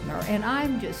Becky Bookner, and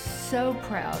I'm just so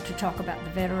proud to talk about the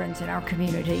veterans in our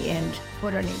community and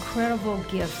what an incredible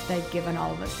gift they've given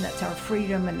all of us, and that's our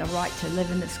freedom and the right to live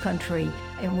in this country,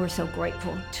 and we're so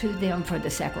grateful to them for the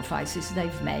sacrifices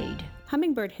they've made.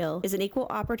 Hummingbird Hill is an equal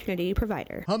opportunity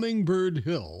provider. Hummingbird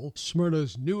Hill,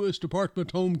 Smyrna's newest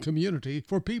apartment home community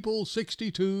for people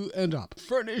 62 and up.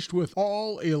 Furnished with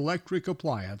all electric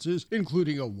appliances,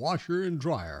 including a washer and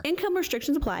dryer. Income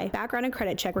restrictions apply. Background and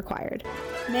credit check required.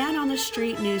 Man on the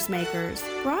Street Newsmakers.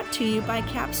 Brought to you by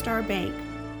Capstar Bank.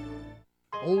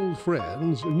 Old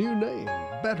friends, new name,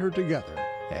 better together.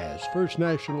 As First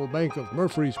National Bank of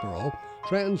Murfreesboro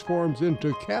transforms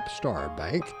into Capstar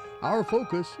Bank, our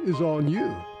focus is on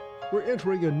you. We're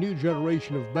entering a new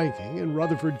generation of banking in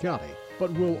Rutherford County,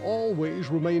 but will always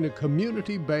remain a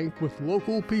community bank with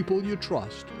local people you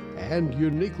trust and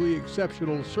uniquely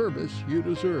exceptional service you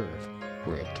deserve.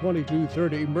 We're at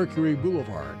 2230 Mercury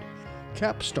Boulevard.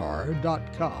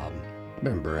 Capstar.com.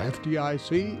 Member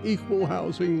FDIC, Equal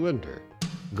Housing Lender.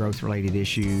 Growth-related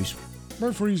issues.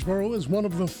 Murfreesboro is one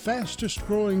of the fastest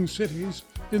growing cities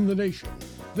in the nation.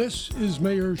 This is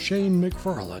Mayor Shane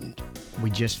McFarland.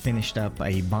 We just finished up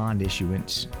a bond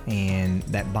issuance, and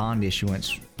that bond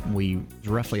issuance,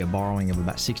 roughly a borrowing of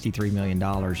about $63 million,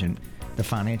 and the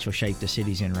financial shape the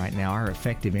city's in right now, our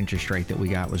effective interest rate that we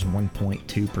got was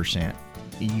 1.2%.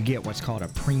 You get what's called a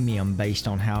premium based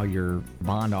on how your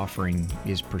bond offering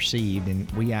is perceived,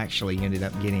 and we actually ended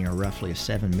up getting roughly a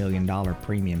 $7 million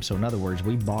premium. So in other words,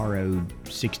 we borrowed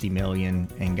 $60 million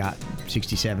and got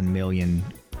 $67 million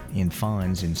in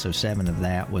funds, and so 7 of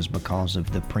that was because of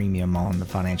the premium on the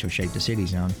financial shape the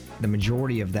city's on. The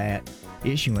majority of that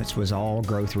issuance was all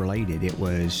growth related. It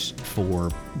was for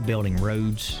building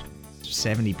roads.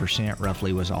 70%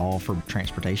 roughly was all for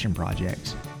transportation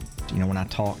projects. You know, when I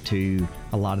talk to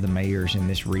a lot of the mayors in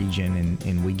this region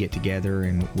and we get together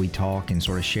and we talk and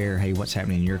sort of share, hey, what's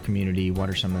happening in your community? What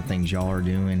are some of the things y'all are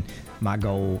doing? My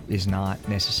goal is not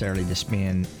necessarily to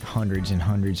spend hundreds and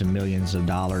hundreds of millions of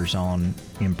dollars on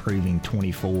improving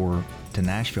 24 to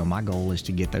Nashville. My goal is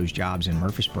to get those jobs in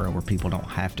Murfreesboro where people don't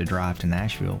have to drive to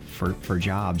Nashville for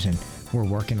jobs. And we're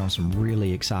working on some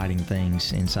really exciting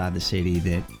things inside the city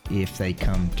that, if they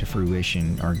come to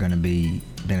fruition, are going to be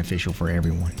beneficial for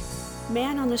everyone.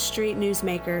 Man on the Street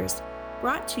Newsmakers.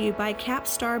 Brought to you by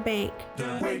Capstar Bank.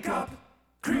 The Wake Up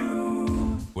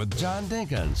Crew. With John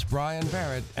Dinkins, Brian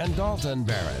Barrett, and Dalton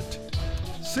Barrett.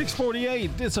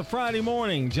 6:48. It's a Friday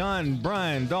morning. John,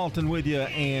 Brian, Dalton with you,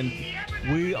 and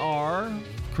we are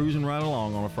cruising right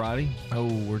along on a Friday. Oh,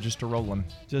 we're just rolling.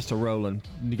 Just a rolling.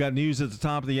 You got news at the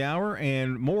top of the hour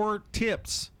and more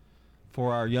tips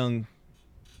for our young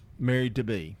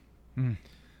married-to-be.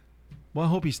 Well, I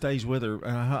hope he stays with her.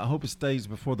 I hope it stays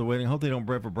before the wedding. I hope they don't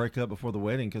ever break up before the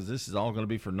wedding, because this is all going to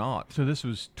be for naught. So this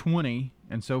was 20,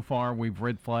 and so far we've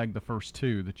red flagged the first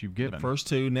 2 that you've given. The first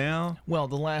 2 now? Well,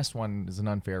 the last one is an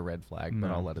unfair red flag,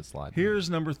 but I'll let it slide. Here's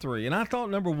number 3. And I thought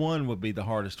number 1 would be the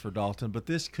hardest for Dalton, but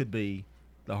this could be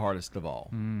the hardest of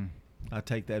all. I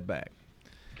take that back.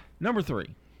 Number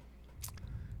 3.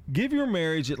 Give your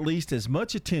marriage at least as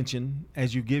much attention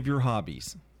as you give your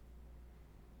hobbies.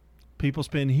 People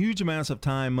spend huge amounts of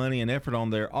time, money, and effort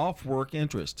on their off-work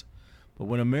interest. But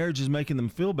when a marriage is making them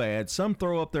feel bad, some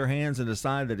throw up their hands and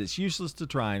decide that it's useless to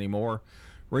try anymore.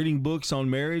 Reading books on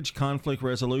marriage, conflict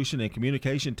resolution, and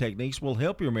communication techniques will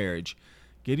help your marriage.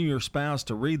 Getting your spouse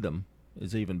to read them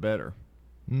is even better.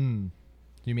 You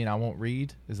mean I won't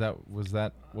read? Was that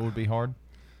what would be hard?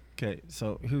 Okay,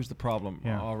 so here's the problem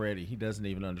already. He doesn't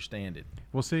even understand it.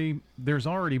 Well, see, there's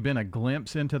already been a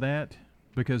glimpse into that,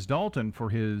 because Dalton, for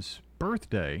his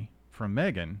birthday from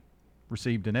Megan,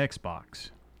 received an Xbox.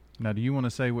 Now, do you want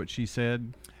to say what she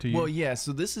said to you? Well, yeah,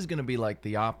 so this is going to be like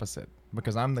the opposite,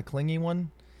 because I'm the clingy one,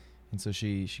 and so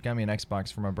she got me an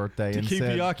Xbox for my birthday. To keep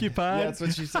you occupied? Yeah, that's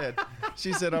what she said.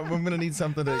 She said, I'm going to need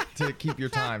something to keep your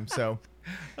time, so.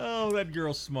 Oh, that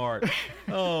girl's smart.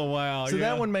 Oh, wow. So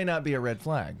that one may not be a red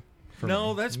flag.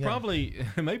 No, that's probably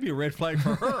maybe a red flag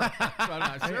for her. I'm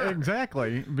not sure.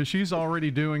 Exactly, but she's already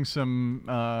doing some,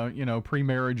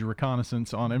 pre-marriage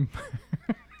reconnaissance on him.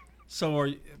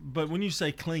 So, but when you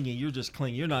say clingy, you're just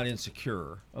clingy. You're not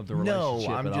insecure of the relationship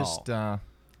No, I'm at just, all.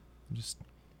 just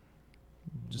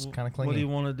just kind of clingy. What do you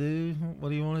want to do? What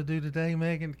do you want to do today,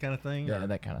 Megan? Kind of thing? Yeah,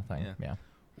 that kind of thing. Yeah.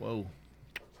 Whoa.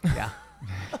 Yeah.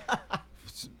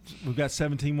 We've got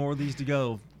 17 more of these to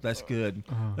go. That's good.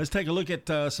 Let's take a look at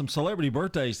some celebrity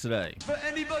birthdays today. For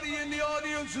anybody in the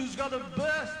audience who's got a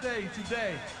birthday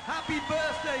today, happy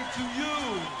birthday to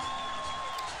you.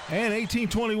 And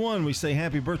 1821, we say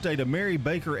happy birthday to Mary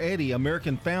Baker Eddy,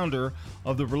 American founder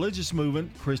of the religious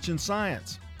movement Christian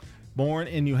Science. Born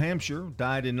in New Hampshire,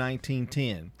 died in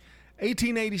 1910.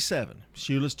 1887,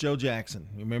 Shoeless Joe Jackson.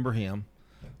 You remember him.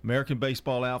 American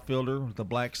baseball outfielder, the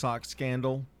Black Sox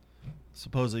scandal.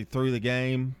 Supposedly threw the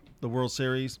game, the World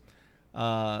Series.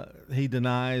 He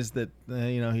denies that,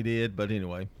 he did. But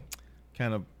anyway,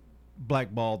 kind of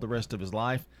blackballed the rest of his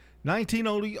life.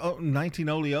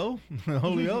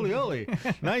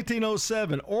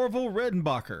 1907, Orville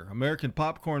Redenbacher, American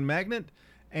popcorn magnate,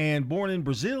 and born in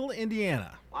Brazil,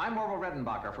 Indiana. I'm Orville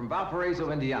Redenbacher from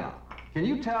Valparaiso, Indiana. Can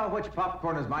you tell which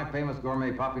popcorn is my famous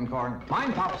gourmet popping corn?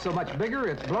 Mine pops so much bigger,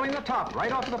 it's blowing the top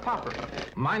right off of the popper.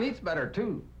 Mine eats better,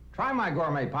 too. Try my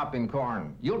gourmet popping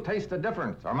corn. You'll taste the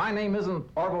difference, or my name isn't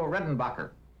Orville Redenbacher.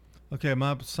 Okay,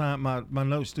 my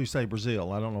notes do say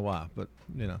Brazil. I don't know why, but,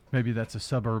 Maybe that's a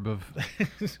suburb of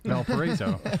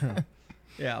Valparaiso.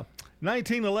 Yeah.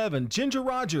 1911, Ginger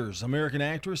Rogers, American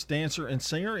actress, dancer, and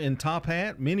singer in Top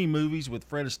Hat, many movies with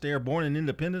Fred Astaire, born in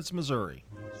Independence, Missouri.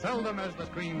 Seldom has the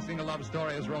screen seen a love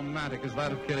story as romantic as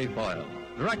that of Kitty Foyle.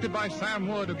 Directed by Sam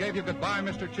Wood, who gave you Goodbye,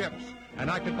 Mr. Chips, and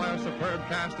acted by a superb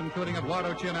cast including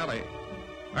Eduardo Cianelli,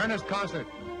 Ernest Cossack,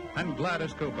 and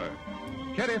Gladys Cooper.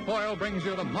 Kitty Foyle brings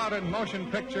you the modern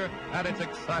motion picture at its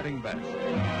exciting best.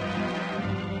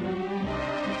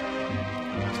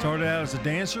 Started out as a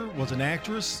dancer, was an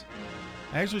actress.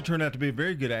 Actually turned out to be a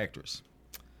very good actress.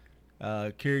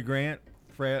 Cary Grant,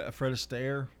 Fred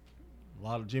Astaire, a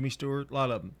lot of Jimmy Stewart, a lot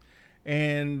of them.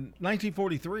 And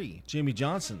 1943, Jimmy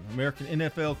Johnson, American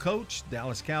NFL coach,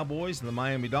 Dallas Cowboys, and the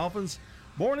Miami Dolphins,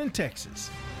 born in Texas.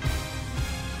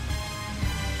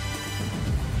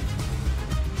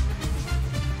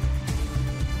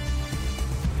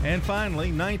 And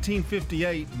finally,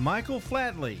 1958, Michael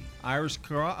Flatley, Irish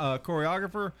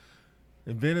choreographer,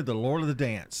 invented the Lord of the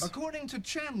Dance. According to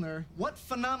Chandler, what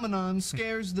phenomenon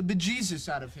scares the bejesus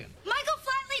out of him? Michael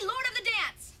Flatley, Lord of the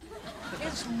Dance!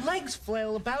 His legs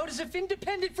flail about as if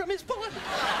independent from his body.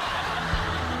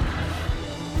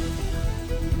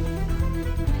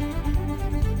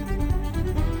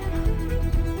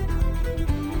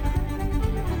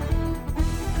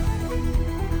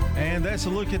 And that's a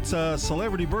look at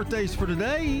celebrity birthdays for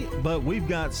today, but we've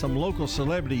got some local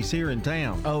celebrities here in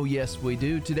town. Oh, yes, we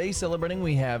do. Today celebrating,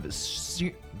 we have,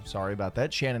 sorry about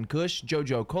that, Shannon Cush,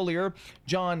 JoJo Collier,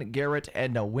 John Garrett,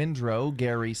 Edna Windrow,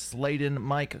 Gary Sladen,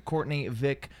 Mike Courtney,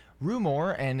 Vic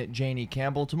Rumor, and Janie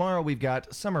Campbell. Tomorrow we've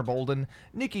got Summer Bolden,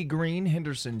 Nikki Green,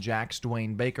 Henderson Jacks,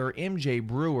 Dwayne Baker, MJ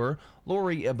Brewer,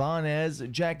 Lori Ibanez,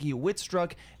 Jackie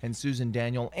Whitstruck, and Susan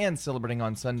Daniel. And celebrating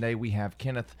on Sunday, we have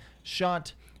Kenneth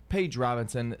Schott, Paige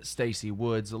Robinson, Stacy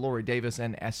Woods, Lori Davis,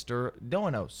 and Esther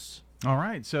Doanos. All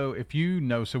right, so if you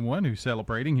know someone who's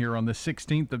celebrating here on the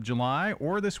 16th of July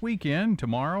or this weekend,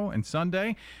 tomorrow and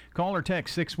Sunday, call or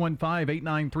text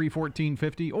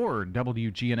 615-893-1450 or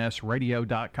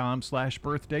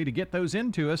WGNSradio.com/birthday to get those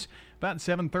into us. About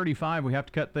 7:35, we have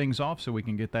to cut things off so we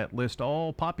can get that list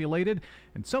all populated,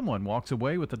 and someone walks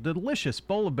away with a delicious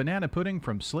bowl of banana pudding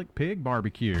from Slick Pig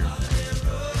Barbecue.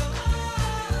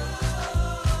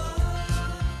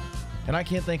 And I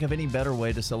can't think of any better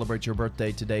way to celebrate your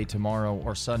birthday today, tomorrow,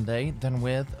 or Sunday than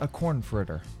with a corn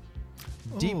fritter.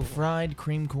 Deep fried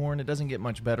cream corn. It doesn't get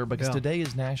much better because today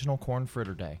is National Corn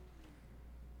Fritter Day.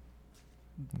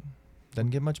 Doesn't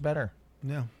get much better.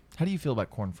 Yeah. How do you feel about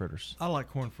corn fritters? I like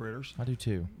corn fritters. I do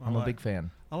too. I'm a big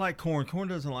fan. I like corn. Corn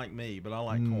doesn't like me, but I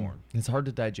like corn. It's hard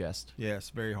to digest.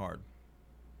 Yes, very hard.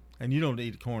 And you don't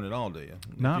eat corn at all, do you?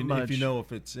 Not much. If you know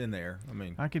if it's in there. I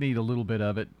mean, I could eat a little bit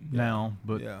of it now,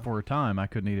 but for a time I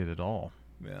couldn't eat it at all.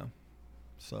 Yeah.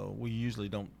 So we usually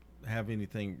don't have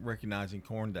anything recognizing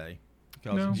Corn Day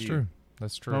because No, of that's you. true.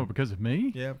 That's true. Oh, because of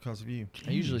me? Yeah, because of you.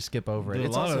 I usually skip over it. Do a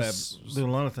It's lot of also that. Do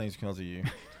a lot of things because of you.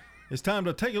 It's time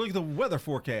to take a look at the weather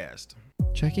forecast.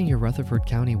 Checking your Rutherford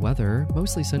County weather,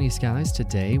 mostly sunny skies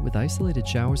today with isolated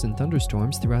showers and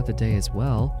thunderstorms throughout the day as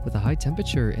well, with a high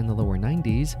temperature in the lower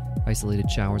 90s. Isolated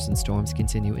showers and storms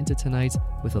continue into tonight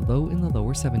with a low in the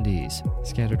lower 70s.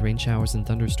 Scattered rain showers and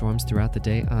thunderstorms throughout the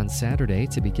day on Saturday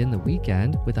to begin the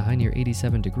weekend with a high near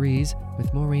 87 degrees,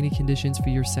 with more rainy conditions for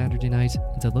your Saturday night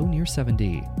and a low near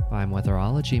 70. I'm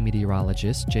weatherology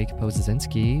meteorologist Jake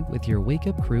Pozazinski with your Wake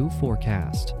Up Crew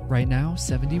forecast. Right now,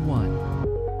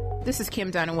 71. This is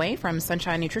Kim Dunaway from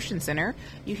Sunshine Nutrition Center.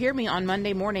 You hear me on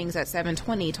Monday mornings at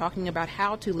 7:20 talking about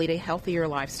how to lead a healthier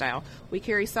lifestyle. We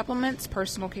carry supplements,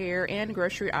 personal care, and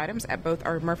grocery items at both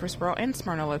our Murfreesboro and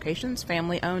Smyrna locations,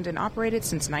 family owned and operated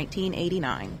since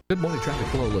 1989. Good morning. Traffic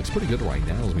flow looks pretty good right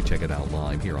now as we check it out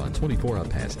live here on 24 up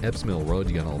past Epps Mill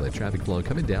Road. You got all that traffic flow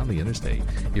coming down the interstate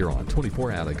here on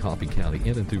 24 out of Coffee County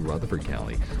in and through Rutherford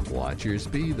County. Watch your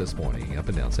speed this morning up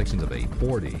and down sections of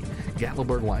 840.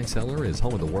 Gatlinburg Wine Cellar is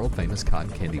home of the world-famous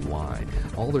cotton candy wine.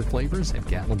 All their flavors at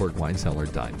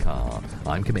GatlinburgWineCellar.com.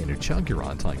 I'm Commander Chuck. You're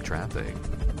on time traffic.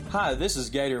 Hi, this is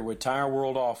Gator with Tire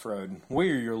World Off-Road.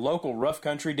 We're your local rough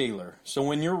country dealer. So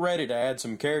when you're ready to add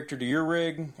some character to your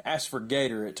rig, ask for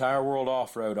Gator at Tire World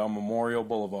Off-Road on Memorial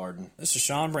Boulevard. This is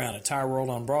Sean Brown at Tire World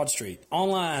on Broad Street.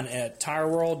 Online at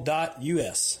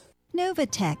tireworld.us.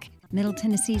 Novatech, Middle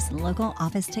Tennessee's local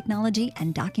office technology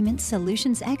and document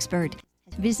solutions expert.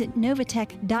 Visit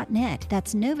Novatech.net.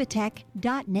 That's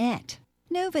Novatech.net.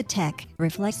 Novatech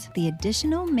reflects the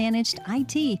additional managed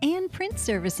IT and print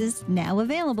services now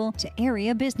available to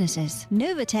area businesses.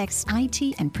 Novatech's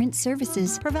IT and print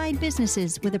services provide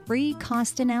businesses with a free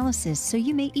cost analysis so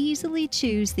you may easily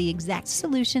choose the exact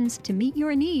solutions to meet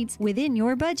your needs within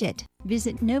your budget.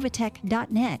 Visit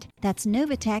Novatech.net. That's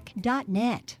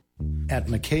Novatech.net. At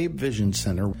McCabe Vision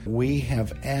Center, we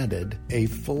have added a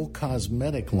full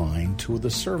cosmetic line to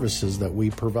the services that we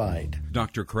provide.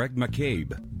 Dr. Craig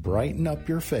McCabe. Brighten up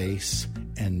your face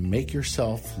and make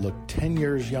yourself look 10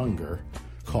 years younger.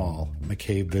 Call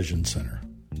McCabe Vision Center.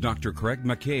 Dr. Craig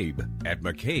McCabe at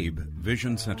McCabe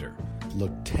Vision Center.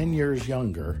 Look 10 years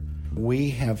younger.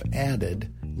 We have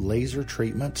added laser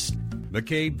treatments.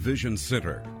 McCabe Vision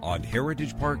Center on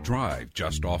Heritage Park Drive,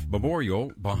 just off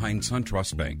Memorial, behind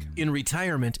SunTrust Bank. In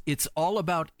retirement, it's all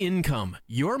about income.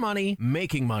 Your money,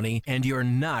 making money, and you're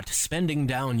not spending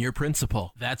down your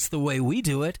principal. That's the way we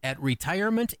do it at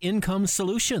Retirement Income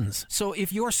Solutions. So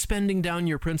if you're spending down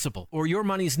your principal, or your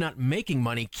money's not making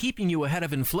money, keeping you ahead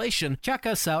of inflation, check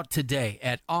us out today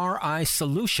at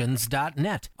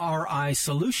risolutions.net.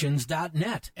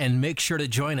 risolutions.net. And make sure to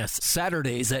join us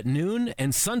Saturdays at noon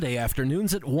and Sunday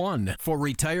afternoons at 1 for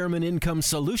Retirement Income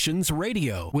Solutions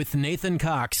Radio with Nathan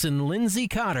Cox and Lindsay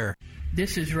Cotter.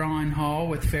 This is Ron Hall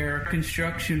with Farrah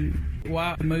Construction.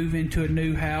 Why move into a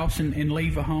new house and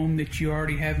leave a home that you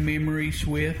already have memories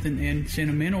with and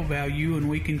sentimental value, and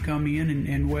we can come in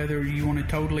and whether you want to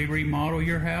totally remodel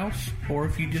your house or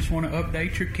if you just want to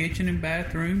update your kitchen and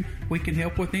bathroom, we can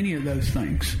help with any of those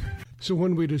things. So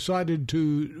when we decided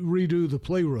to redo the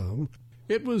playroom,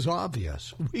 it was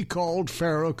obvious. We called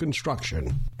Farrah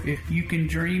Construction. If you can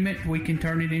dream it, we can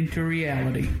turn it into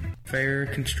reality.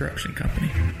 Farrah Construction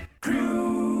Company.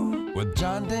 With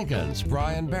John Dinkins,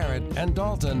 Brian Barrett, and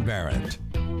Dalton Barrett.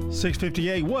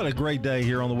 6:58. What a great day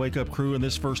here on the Wake Up Crew in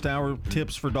this first hour.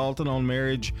 Tips for Dalton on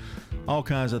marriage, all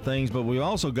kinds of things. But we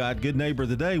also got Good Neighbor of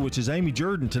the Day, which is Amy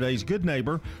Jordan, today's Good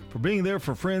Neighbor, for being there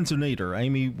for friends who need her.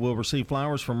 Amy will receive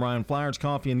flowers from Ryan Flowers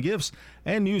Coffee and Gifts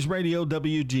and News Radio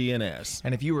WGNS.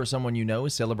 And if you or someone you know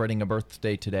is celebrating a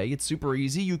birthday today, it's super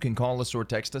easy. You can call us or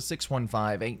text us.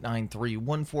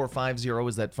 615-893-1450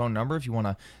 is that phone number if you want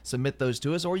to submit those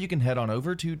to us. Or you can head on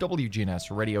over to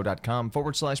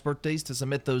WGNSradio.com/birthdays to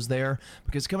submit those there.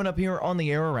 Because coming up here on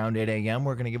the air around 8 a.m.,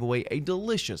 we're going to give away a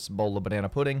delicious bowl of banana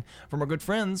pudding from our good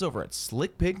friends over at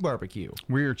Slick Pig Barbecue.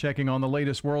 We're checking on the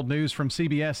latest world news from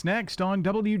CBS next on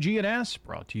WGNS,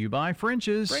 brought to you by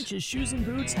French's. French's Shoes and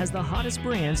Boots has the hottest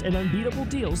brands and unbeatable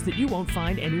deals that you won't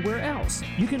find anywhere else.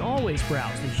 You can always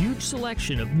browse the huge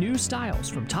selection of new styles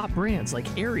from top brands like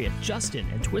Ariat, Justin,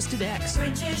 and Twisted X.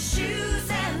 French's Shoes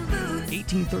and Boots.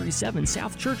 1837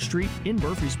 South Church Street in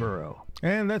Murfreesboro.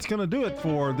 And that's going to do it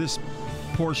for this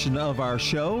portion of our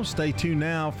show. Stay tuned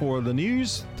now for the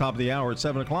news, top of the hour at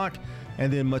 7 o'clock,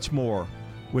 and then much more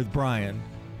with Brian,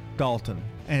 Dalton,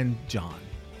 and John.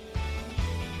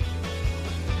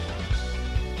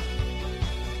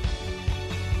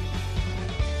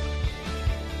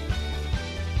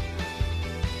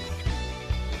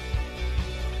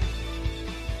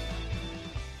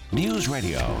 News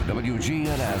Radio,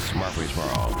 WGNS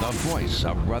Murfreesboro, the voice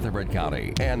of Rutherford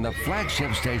County, and the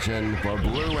flagship station for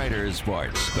Blue Raiders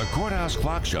sports. The Courthouse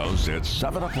Clock shows it's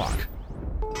 7 o'clock.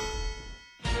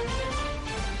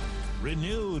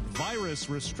 Renewed virus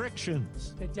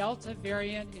restrictions. The Delta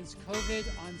variant is COVID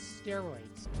on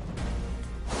steroids.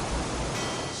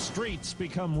 Streets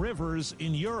become rivers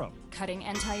in Europe. Cutting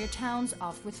entire towns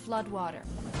off with floodwater.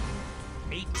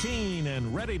 18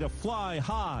 and ready to fly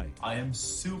high. I am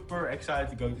super excited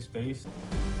to go to space.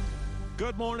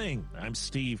 Good morning. I'm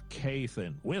Steve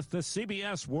Kathan with the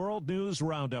CBS World News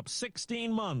Roundup.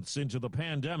 16 months into the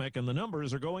pandemic, and the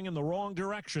numbers are going in the wrong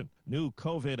direction. New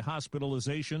COVID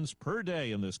hospitalizations per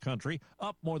day in this country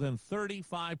up more than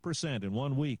 35% in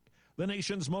 1 week. The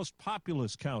nation's most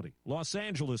populous county, Los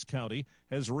Angeles County,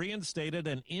 has reinstated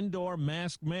an indoor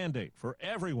mask mandate for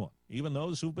everyone, even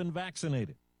those who've been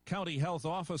vaccinated. County Health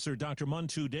Officer Dr.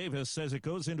 Muntu Davis says it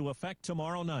goes into effect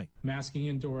tomorrow night. Masking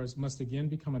indoors must again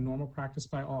become a normal practice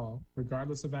by all,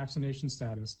 regardless of vaccination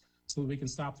status, so that we can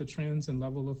stop the trends and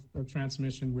level of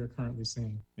transmission we're currently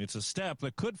seeing. It's a step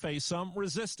that could face some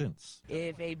resistance.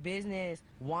 If a business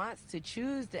wants to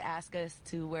choose to ask us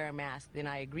to wear a mask, then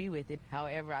I agree with it.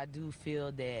 However, I do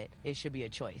feel that it should be a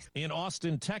choice. In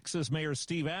Austin, Texas, Mayor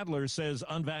Steve Adler says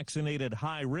unvaccinated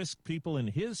high-risk people in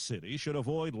his city should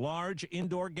avoid large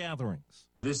indoor gatherings.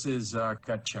 This is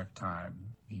gut check time.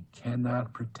 We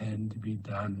cannot pretend to be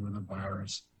done with a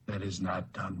virus that is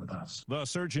not done with us. The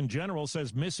Surgeon General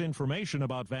says misinformation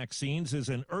about vaccines is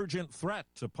an urgent threat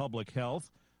to public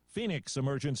health. Phoenix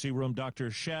Emergency Room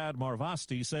Dr. Shad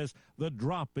Marvasti says the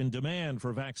drop in demand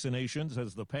for vaccinations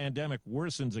as the pandemic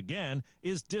worsens again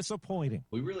is disappointing.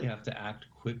 We really have to act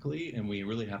quickly, and we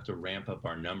really have to ramp up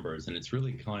our numbers, and it's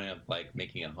really kind of like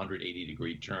making a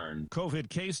 180-degree turn. COVID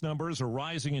case numbers are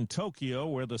rising in Tokyo,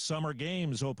 where the Summer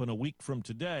Games open a week from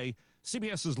today.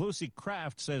 CBS's Lucy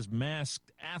Kraft says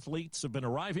masked athletes have been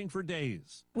arriving for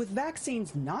days. With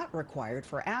vaccines not required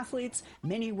for athletes,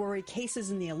 many worry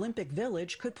cases in the Olympic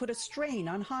Village could put a strain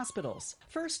on hospitals.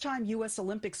 First-time U.S.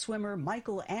 Olympic swimmer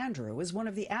Michael Andrew is one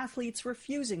of the athletes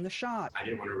refusing the shot. I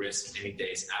didn't want to risk any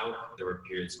days out. There were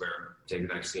periods where take the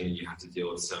vaccine and you have to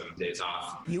deal with some days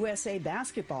off. USA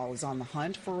Basketball is on the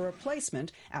hunt for a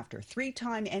replacement after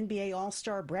three-time NBA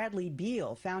All-Star Bradley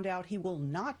Beal found out he will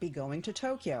not be going to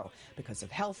Tokyo because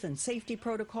of health and safety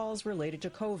protocols related to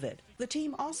COVID. The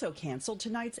team also canceled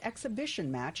tonight's exhibition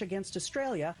match against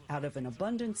Australia out of an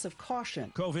abundance of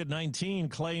caution. COVID-19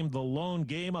 claimed the lone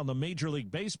game on the Major League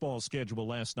Baseball schedule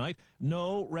last night.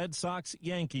 No Red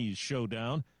Sox-Yankees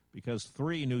showdown because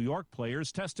 3 New York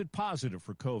players tested positive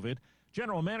for COVID.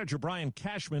 General Manager Brian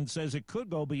Cashman says it could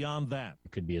go beyond that.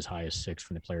 It could be as high as 6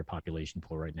 from the player population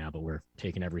pool right now, but we're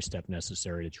taking every step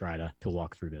necessary to try to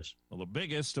walk through this. Well, the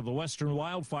biggest of the western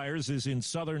wildfires is in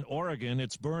southern Oregon.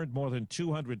 It's burned more than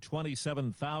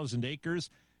 227,000 acres.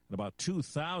 And about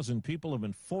 2,000 people have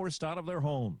been forced out of their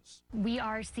homes. We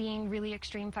are seeing really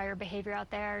extreme fire behavior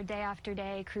out there day after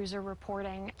day. Crews are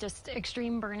reporting just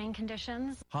extreme burning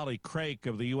conditions. Holly Craik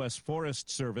of the U.S. Forest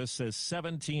Service says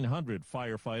 1,700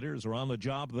 firefighters are on the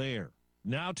job there.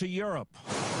 Now to Europe.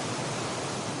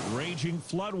 Raging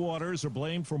floodwaters are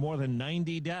blamed for more than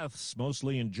 90 deaths,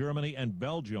 mostly in Germany and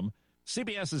Belgium.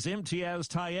 CBS's Imtiaz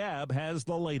Tayeb has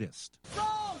the latest.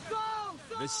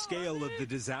 The scale of the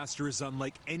disaster is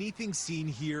unlike anything seen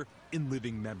here in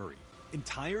living memory.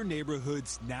 Entire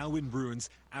neighborhoods now in ruins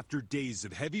after days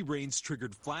of heavy rains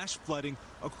triggered flash flooding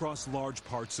across large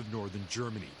parts of northern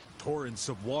Germany. Torrents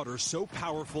of water so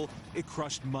powerful it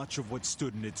crushed much of what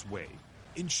stood in its way.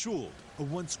 In Schuld, a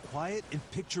once quiet and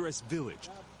picturesque village,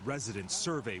 residents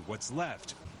survey what's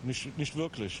left. Nicht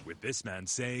wirklich. With this man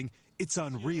saying, "It's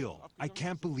unreal. I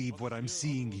can't believe what I'm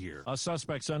seeing here." A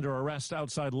suspect's under arrest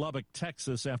outside Lubbock,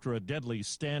 Texas, after a deadly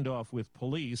standoff with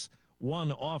police.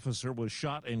 1 officer was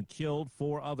shot and killed,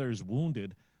 4 others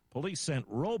wounded. Police sent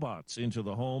robots into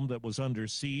the home that was under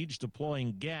siege,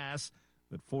 deploying gas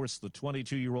that forced the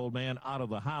 22-year-old man out of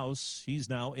the house. He's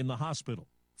now in the hospital.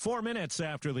 4 minutes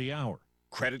after the hour.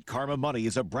 Credit Karma Money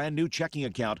is a brand new checking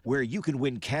account where you can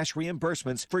win cash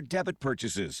reimbursements for debit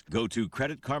purchases. Go to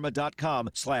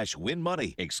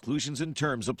creditkarma.com/winmoney. Exclusions and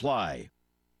terms apply.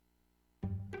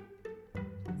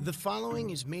 The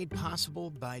following is made possible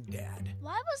by Dad.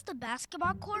 Why was the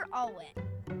basketball court all wet?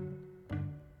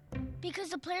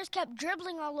 Because the players kept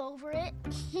dribbling all over it.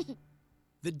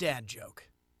 The dad joke.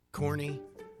 Corny,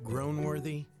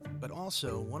 groan-worthy, but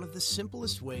also one of the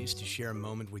simplest ways to share a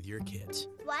moment with your kids.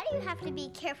 Why do you have to be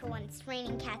careful when it's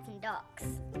raining cats and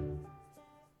dogs?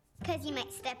 Because you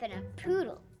might step in a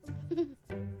poodle.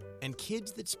 And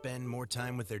kids that spend more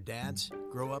time with their dads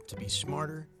grow up to be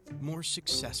smarter, more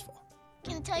successful.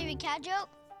 Can I tell you a cat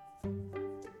joke?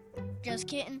 Just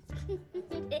kidding.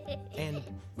 And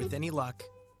with any luck,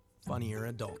 funnier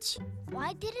adults.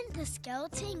 Why didn't the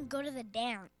skeleton go to the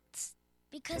dance?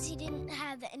 Because he didn't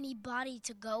have any body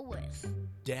to go with.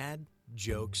 Dad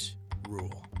jokes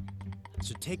rule.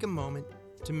 So take a moment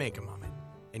to make a moment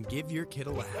and give your kid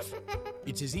a laugh.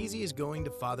 It's as easy as going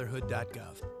to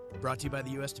fatherhood.gov. Brought to you by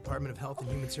the U.S. Department of Health and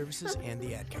Human Services and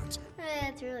the Ad Council.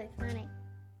 That's really funny.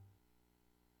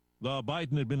 The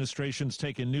Biden administration's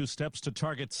taken new steps to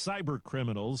target cyber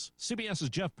criminals. CBS's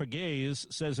Jeff Pegues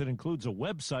says it includes a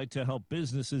website to help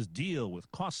businesses deal with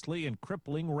costly and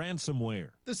crippling ransomware.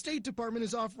 The State Department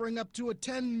is offering up to a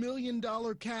 $10 million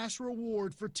cash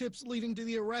reward for tips leading to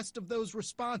the arrest of those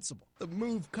responsible. The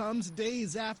move comes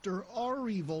days after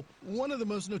REvil, one of the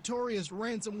most notorious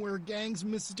ransomware gangs,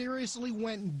 mysteriously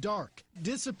went dark,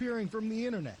 disappearing from the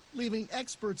internet, leaving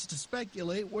experts to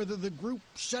speculate whether the group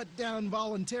shut down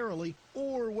voluntarily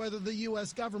or whether the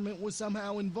U.S. government was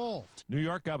somehow involved. New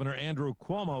York Governor Andrew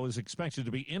Cuomo is expected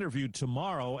to be interviewed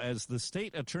tomorrow as the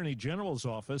state attorney general's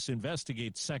office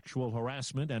investigates sexual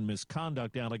harassment and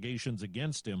misconduct allegations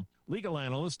against him. Legal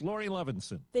analyst Lori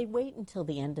Levinson. They wait until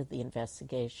the end of the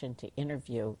investigation to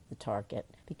interview the target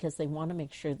because they want to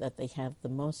make sure that they have the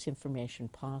most information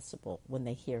possible when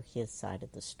they hear his side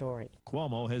of the story.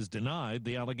 Cuomo has denied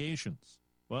the allegations.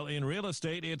 Well, in real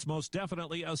estate, it's most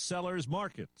definitely a seller's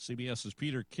market. CBS's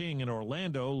Peter King in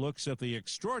Orlando looks at the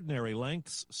extraordinary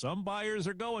lengths some buyers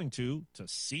are going to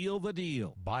seal the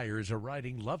deal. Buyers are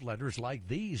writing love letters like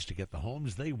these to get the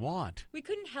homes they want. We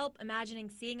couldn't help imagining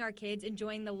seeing our kids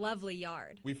enjoying the lovely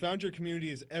yard. We found your community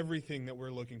is everything that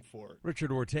we're looking for.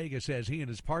 Richard Ortega says he and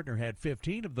his partner had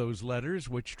 15 of those letters,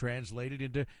 which translated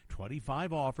into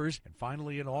 25 offers, and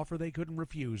finally an offer they couldn't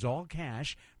refuse, all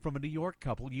cash, from a New York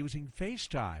couple using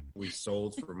FaceTime. We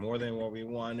sold for more than what we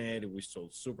wanted. We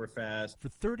sold super fast. For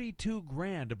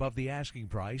 $32,000 above the asking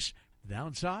price. The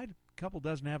downside, couple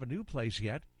doesn't have a new place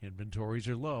yet. Inventories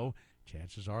are low.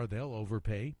 Chances are they'll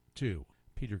overpay, too.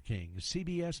 Peter King,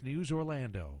 CBS News,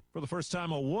 Orlando. For the first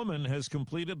time, a woman has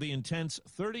completed the intense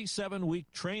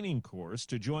 37-week training course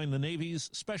to join the Navy's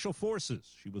Special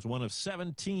Forces. She was one of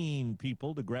 17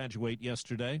 people to graduate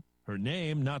yesterday. Her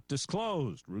name not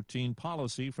disclosed, routine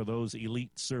policy for those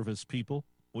elite service people.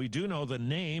 We do know the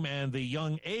name and the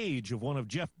young age of one of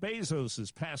Jeff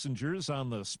Bezos' passengers on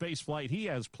the spaceflight he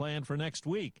has planned for next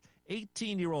week.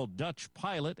 18-year-old Dutch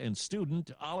pilot and student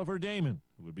Oliver Damon,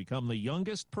 who would become the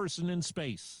youngest person in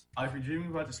space. I've been dreaming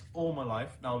about this all my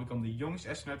life. Now I'll become the youngest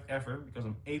astronaut ever because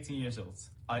I'm 18 years old.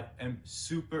 I am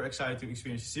super excited to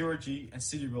experience zero-G and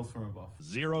see the world from above.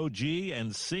 Zero-G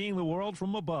and seeing the world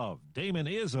from above. Damon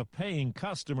is a paying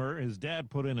customer. His dad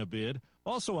put in a bid.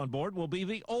 Also on board will be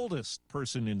the oldest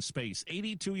person in space,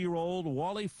 82-year-old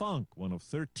Wally Funk, one of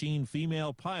 13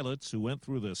 female pilots who went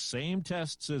through the same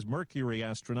tests as Mercury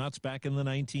astronauts back in the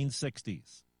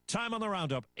 1960s. Time on the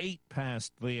roundup, 8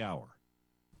 past the hour.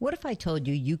 What if I told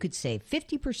you you could save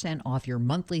 50% off your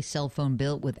monthly cell phone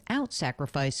bill without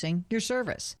sacrificing your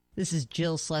service? This is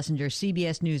Jill Schlesinger,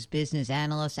 CBS News business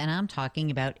analyst, and I'm talking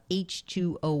about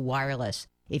H2O Wireless.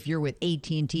 If you're with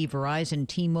AT&T, Verizon,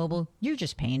 T-Mobile, you're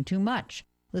just paying too much.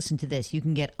 Listen to this. You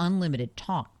can get unlimited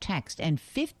talk, text, and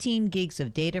 15 gigs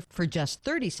of data for just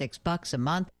 $36 a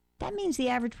month. That means the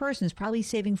average person is probably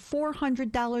saving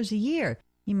 $400 a year.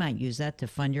 You might use that to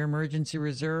fund your emergency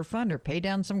reserve fund or pay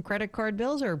down some credit card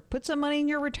bills or put some money in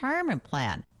your retirement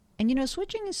plan. And you know,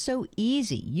 switching is so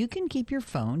easy. You can keep your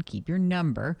phone, keep your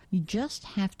number. You just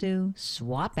have to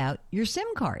swap out your SIM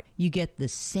card. You get the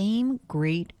same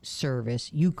great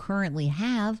service you currently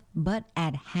have, but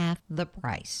at half the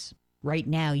price. Right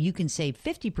now, you can save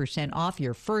 50% off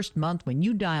your first month when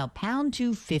you dial pound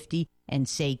 250 and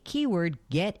say keyword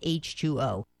get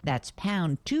H2O. That's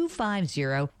pound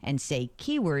 250 and say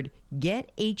keyword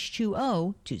get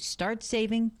H2O to start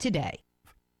saving today.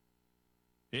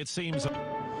 It seems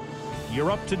you're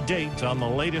up to date on the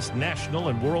latest national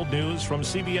and world news from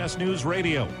CBS News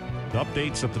Radio.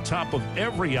 Updates at the top of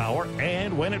every hour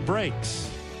and when it breaks.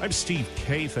 I'm Steve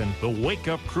Kathan. The Wake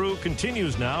Up Crew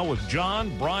continues now with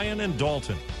John, Brian, and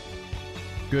Dalton.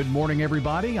 Good morning,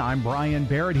 everybody. I'm Brian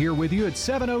Barrett here with you at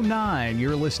 7:09.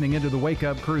 You're listening into the Wake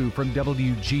Up Crew from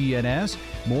WGNS.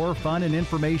 More fun and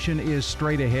information is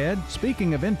straight ahead.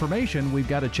 Speaking of information, we've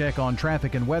got a check on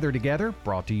traffic and weather together,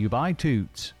 brought to you by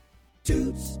Toots.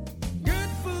 Toots, good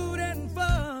food and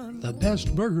fun. The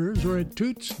best burgers are at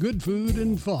Toots Good Food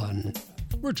and Fun.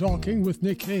 We're talking with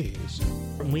Nick Hayes.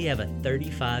 We have a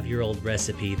 35-year-old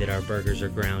recipe that our burgers are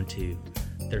ground to.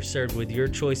 They're served with your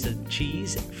choice of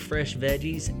cheese, fresh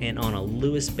veggies, and on a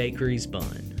Lewis Bakery's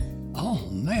bun. Oh,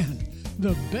 man,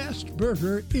 the best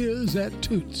burger is at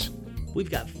Toots.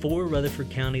 We've got 4 Rutherford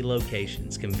County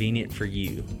locations convenient for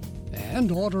you.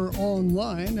 And order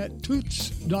online at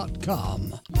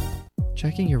toots.com.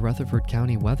 Checking your Rutherford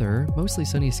County weather, mostly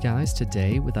sunny skies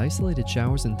today with isolated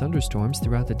showers and thunderstorms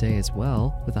throughout the day as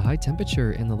well, with a high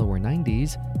temperature in the lower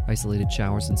 90s. Isolated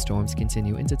showers and storms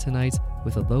continue into tonight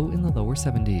with a low in the lower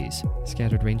 70s.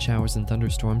 Scattered rain showers and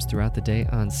thunderstorms throughout the day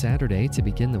on Saturday to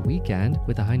begin the weekend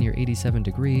with a high near 87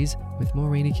 degrees, with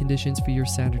more rainy conditions for your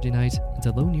Saturday night and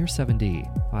a low near 70.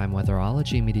 I'm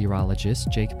weatherology meteorologist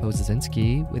Jake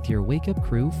Pozazinski with your Wake Up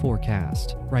Crew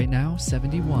forecast. Right now,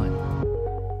 71.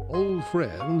 Old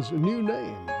friends, new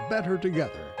name, better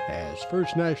together, as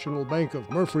First National Bank of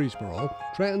Murfreesboro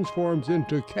transforms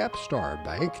into Capstar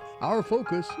Bank. Our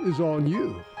focus is on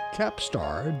you.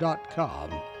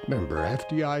 Capstar.com. Member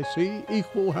FDIC,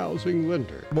 equal housing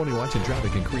lender. Good morning. Watching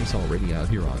traffic increase already out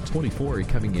here on 24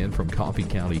 coming in from Coffee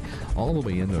County all the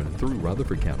way in through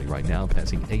Rutherford County right now,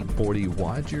 passing 840.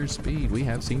 Watch your speed. We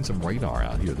have seen some radar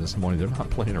out here this morning. They're not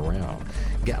playing around.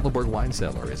 Gatlinburg Wine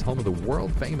Cellar is home of the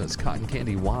world-famous cotton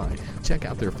candy wine. Check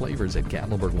out their flavors at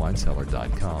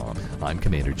GatlinburgWineCellar.com. I'm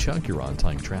Commander Chuck. You're on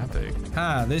time traffic.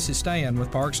 Hi, this is Stan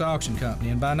with Parks Auction Company,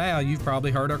 and by now you've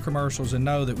probably heard our commercials and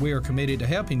know that we are committed to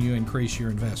helping you increase your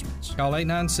investment. Call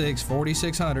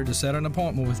 896-4600 to set an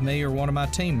appointment with me or one of my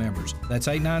team members. That's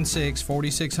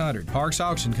 896-4600. Parks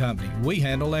Auction Company. We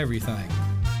handle everything.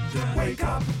 The Wake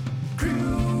Up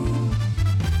Crew.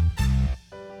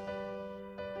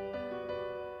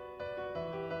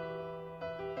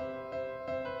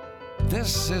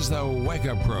 This is the Wake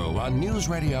Up Crew on News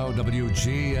Radio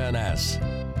WGNS.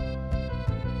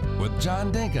 With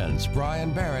John Dinkins,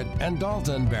 Brian Barrett, and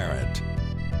Dalton Barrett.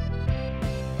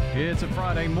 It's a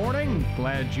Friday morning.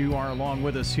 Glad you are along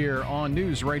with us here on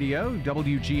News Radio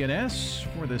WGNS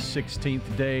for the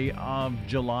 16th day of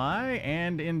July,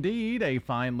 and indeed a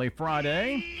finally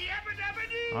Friday.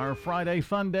 Our Friday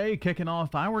fun day kicking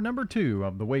off hour number 2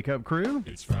 of the Wake Up Crew.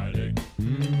 It's Friday.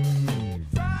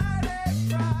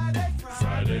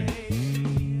 Friday.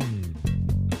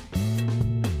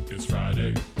 It's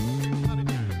Friday.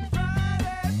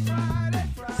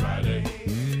 Friday.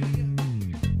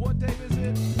 What day is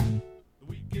it? The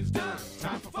week is done.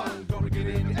 Time for fun. Gonna get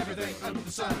into everything under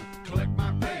the sun. Collect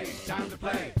my pay. Time to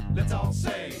play. Let's all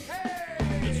say, hey!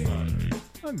 It's Friday.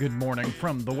 Well, good morning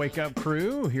from the Wake Up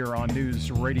Crew here on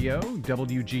News Radio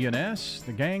WGNS.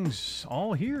 The gang's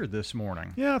all here this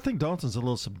morning. Yeah, I think Dalton's a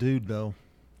little subdued, though.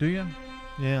 Do you?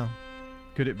 Yeah.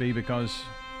 Could it be because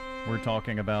we're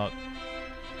talking about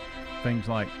things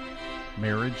like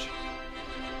marriage?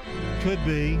 Could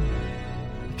be.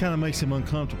 It kind of makes him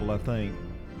uncomfortable, I think.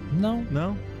 No.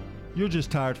 No? You're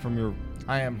just tired from your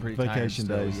I am pretty vacation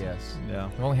tired days. still, yes. Yeah.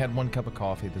 I've only had one cup of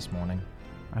coffee this morning.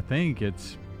 I think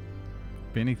it's,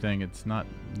 if anything, it's not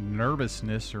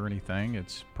nervousness or anything.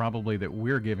 It's probably that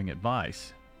we're giving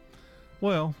advice.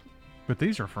 Well. But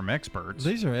these are from experts.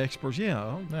 These are experts,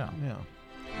 yeah. Yeah.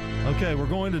 Okay, we're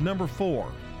going to number 4.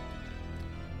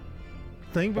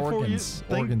 Think before organs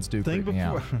do think freak me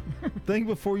out. Think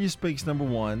before you speak's number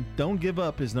 1. Don't give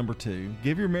up is number 2.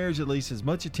 Give your marriage at least as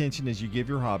much attention as you give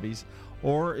your hobbies.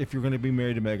 Or if you're going to be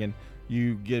married to Megan,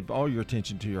 you give all your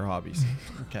attention to your hobbies.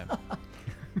 Okay.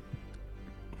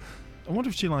 I wonder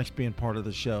if she likes being part of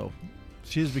the show.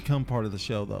 She has become part of the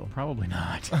show, though. Probably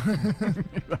not.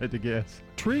 If I had to guess.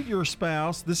 Treat your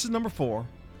spouse, this is number 4,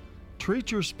 treat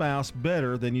your spouse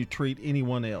better than you treat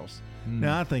anyone else.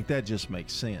 Now, I think that just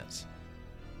makes sense.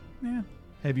 Yeah.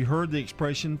 Have you heard the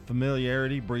expression,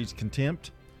 familiarity breeds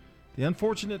contempt? The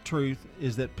unfortunate truth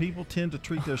is that people tend to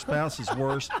treat their spouses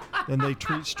worse than they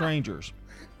treat strangers.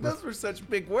 Those were such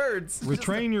big words.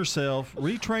 Retrain yourself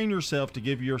to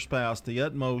give your spouse the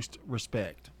utmost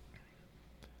respect.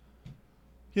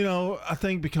 You know, I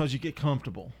think because you get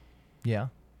comfortable. Yeah.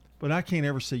 But I can't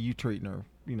ever see you treating her,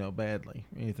 badly,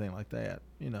 anything like that.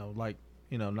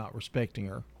 Not respecting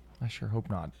her. I sure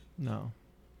hope not. No.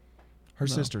 Her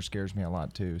sister scares me a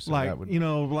lot too. So like, that would...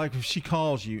 like if she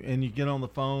calls you and you get on the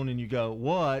phone and you go,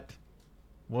 "What?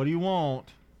 What do you want?"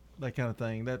 That kind of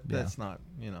thing. That's not,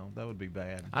 that would be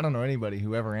bad. I don't know anybody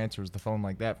who ever answers the phone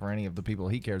like that for any of the people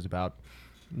he cares about.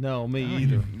 No, me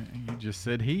either. You just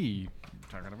said he.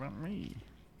 You're talking about me.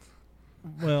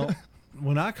 Well,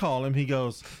 when I call him, he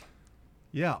goes,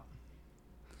 "Yeah."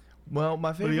 Well,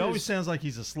 my favorite. But he always sounds like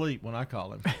he's asleep when I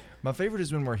call him. My favorite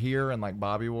is when we're here and like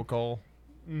Bobby will call.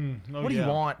 What do you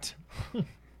want?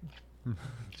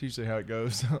 It's usually how it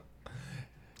goes.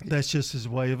 That's just his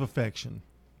way of affection.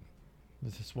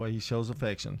 That's his way he shows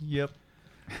affection. Yep.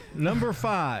 Number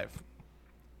 5,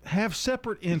 have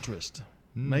separate interests.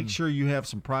 Make sure you have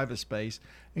some private space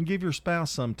and give your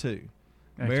spouse some too.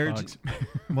 Xbox.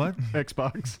 What?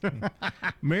 Xbox.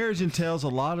 Marriage entails a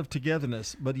lot of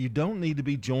togetherness, but you don't need to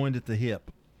be joined at the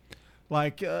hip.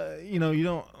 Like, you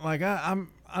don't like.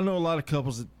 I know a lot of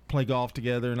couples that play golf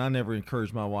together, and I never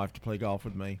encouraged my wife to play golf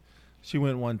with me. She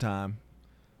went one time,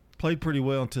 played pretty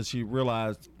well until she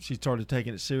realized she started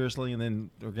taking it seriously, and then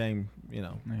her game,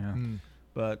 Yeah.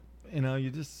 But you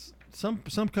just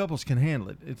some couples can handle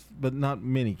it. But not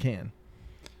many can.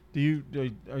 Are you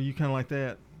kind of like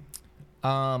that?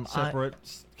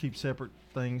 Keep separate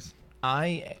things.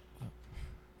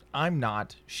 I'm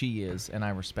not. She is, and I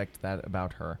respect that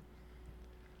about her.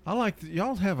 I like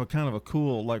y'all have a kind of a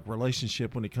cool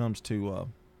relationship when it comes to,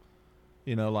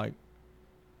 like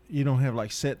you don't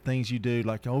have set things you do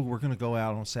like, oh, we're gonna go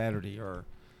out on Saturday or.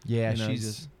 Yeah,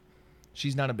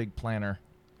 she's not a big planner,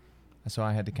 so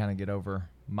I had to kind of get over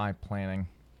my planning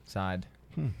side.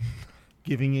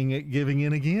 Giving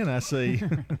in again. I see.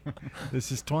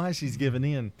 This is twice he's given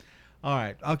in. All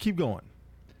right, I'll keep going.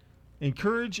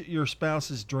 Encourage your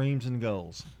spouse's dreams and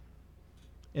goals.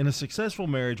 In a successful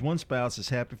marriage, one spouse is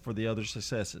happy for the other's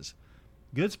successes.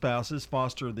 Good spouses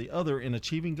foster the other in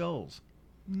achieving goals.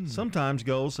 Sometimes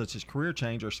goals such as career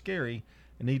change are scary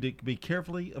and need to be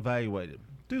carefully evaluated.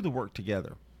 Do the work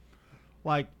together.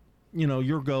 Like,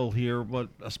 your goal here, what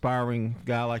aspiring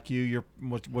guy like you,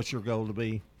 what's your goal to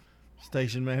be?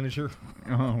 Station manager?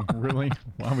 Oh, really?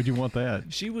 Why would you want that?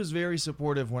 She was very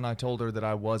supportive when I told her that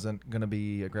I wasn't going to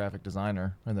be a graphic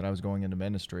designer and that I was going into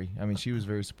ministry. I mean, she was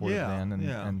very supportive then,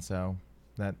 and so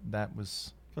that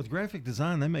was... Because graphic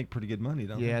design, they make pretty good money,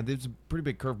 don't they? Yeah, there's a pretty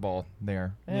big curveball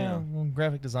there. Well,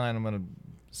 graphic design, I'm going to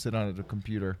sit on a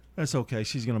computer. That's okay.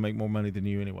 She's going to make more money than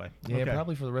you anyway. Yeah, okay.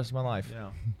 Probably for the rest of my life. Yeah.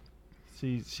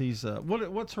 She's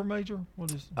what's her major?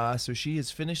 What is? So she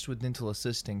is finished with dental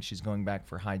assisting. She's going back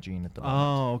for hygiene at the moment.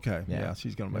 Oh, okay. Yeah,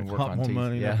 she's going to make a lot more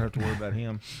money. Yeah. Don't have to worry about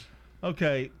him.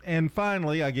 Okay, and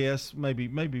finally, I guess maybe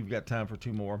we've got time for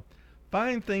two more.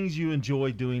 Find things you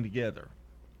enjoy doing together.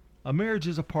 A marriage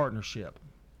is a partnership.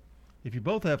 If you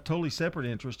both have totally separate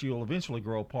interests, you'll eventually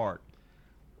grow apart,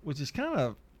 which is kind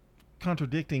of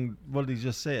contradicting what he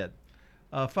just said.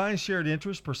 Find shared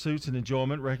interests, pursuits, and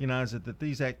enjoyment. Recognize that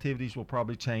these activities will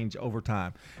probably change over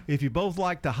time. If you both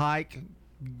like to hike,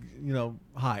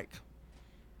 hike.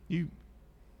 Okay,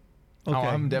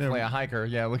 I'm definitely a hiker.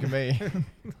 Yeah, look at me.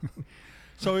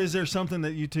 So is there something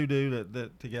that you two do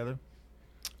that together?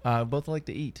 Both like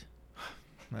to eat.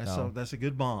 That's a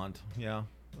good bond. Yeah,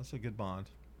 that's a good bond.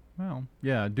 Well,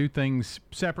 yeah, do things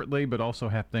separately, but also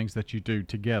have things that you do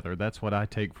together. That's what I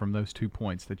take from those 2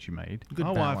 points that you made. Good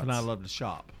My balance. Wife and I love to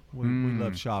shop. We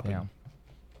love shopping. Yeah.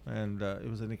 And it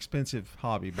was an expensive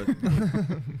hobby, but...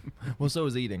 Well, so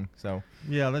is eating, so...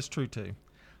 Yeah, that's true, too.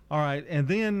 All right, and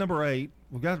then number 8,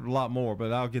 we've got a lot more,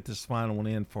 but I'll get this final one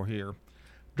in for here.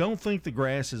 Don't think the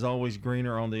grass is always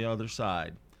greener on the other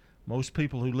side. Most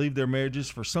people who leave their marriages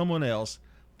for someone else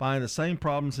find the same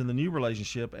problems in the new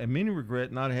relationship, and many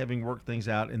regret not having worked things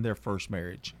out in their first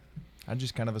marriage. I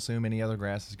just kind of assume any other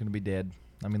grass is going to be dead.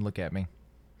 I mean, look at me.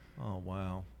 Oh,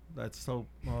 wow. That's so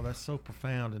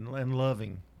profound and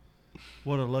loving.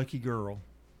 What a lucky girl.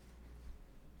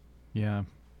 Yeah,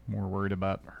 more worried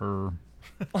about her.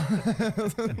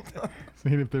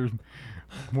 Seeing if there's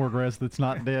more grass that's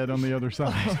not dead on the other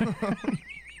side.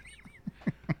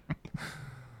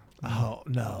 Oh,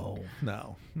 no.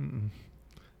 Mm-mm.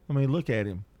 I mean, look at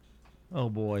him. Oh,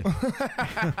 boy.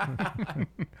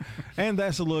 And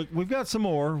that's a look. We've got some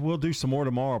more. We'll do some more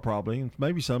tomorrow probably, and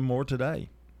maybe some more today.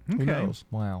 Okay. Who knows?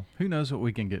 Wow. Who knows what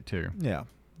we can get to? Yeah.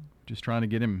 Just trying to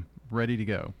get him ready to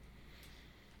go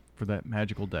for that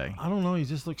magical day. I don't know. He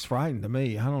just looks frightened to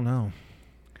me. I don't know.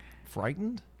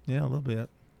 Frightened? Yeah, a little bit.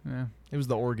 Yeah. It was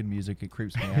the organ music. It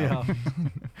creeps me out. Yeah.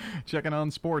 Checking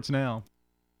on sports now.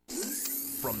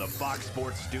 From the Fox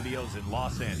Sports Studios in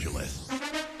Los Angeles,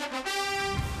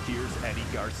 here's Eddie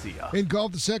Garcia. In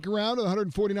golf, the second round of the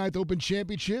 149th Open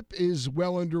Championship is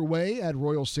well underway at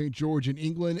Royal St. George in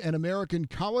England, and American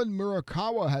Colin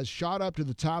Morikawa has shot up to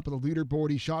the top of the leaderboard.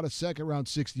 He shot a second round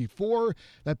 64.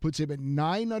 That puts him at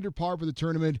 9 under par for the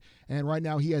tournament, and right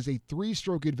now he has a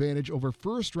 3-stroke advantage over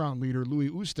first-round leader Louis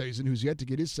Oosthuizen, who's yet to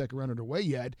get his second round underway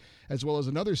yet, as well as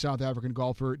another South African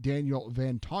golfer, Daniel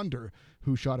Van Tonder,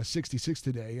 who shot a 66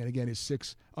 today, and again is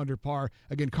 6 under par.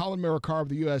 Again, Colin Morikawa of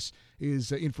the U.S.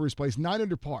 is in first place, 9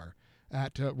 under par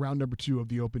at round number 2 of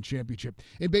the Open Championship.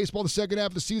 In baseball, the second half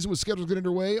of the season was scheduled to get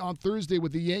underway on Thursday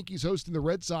with the Yankees hosting the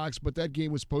Red Sox, but that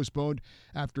game was postponed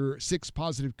after 6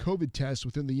 positive COVID tests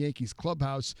within the Yankees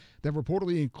clubhouse that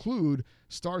reportedly include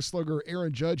star slugger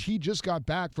Aaron Judge. He just got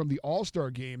back from the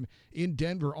All-Star game in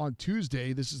Denver on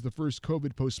Tuesday. This is the first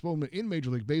COVID postponement in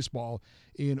Major League Baseball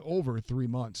in over 3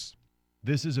 months.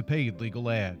 This is a paid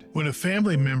legal ad. When a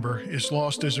family member is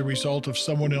lost as a result of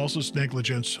someone else's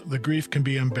negligence, the grief can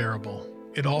be unbearable.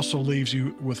 It also leaves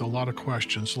you with a lot of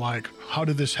questions like, how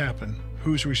did this happen?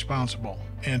 Who's responsible?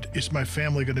 And is my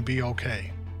family going to be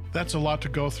okay? That's a lot to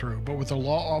go through, but with the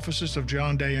law offices of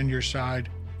John Day on your side,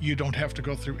 you don't have to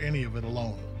go through any of it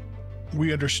alone.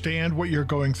 We understand what you're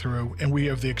going through, and we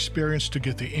have the experience to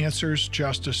get the answers,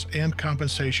 justice, and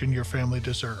compensation your family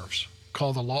deserves.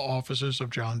 Call the law offices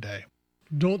of John Day.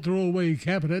 Don't throw away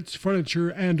cabinets, furniture,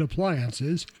 and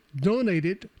appliances. Donate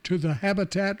it to the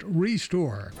Habitat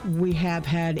Restore. We have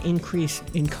had increase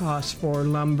in costs for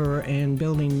lumber and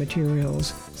building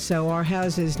materials, so our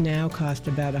houses now cost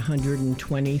about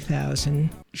 $120,000.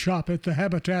 Shop at the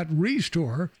Habitat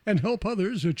Restore and help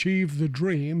others achieve the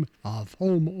dream of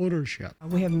home ownership.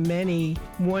 We have many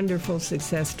wonderful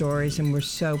success stories, and we're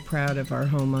so proud of our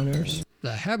homeowners.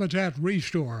 The Habitat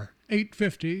Restore,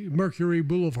 850 Mercury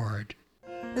Boulevard.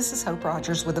 This is Hope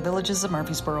Rogers with the Villages of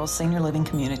Murfreesboro Senior Living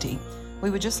Community. We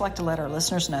would just like to let our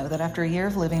listeners know that after a year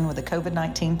of living with the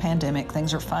COVID-19 pandemic,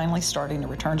 things are finally starting to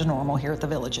return to normal here at the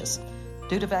Villages.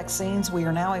 Due to vaccines, we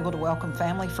are now able to welcome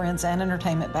family, friends, and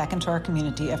entertainment back into our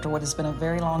community after what has been a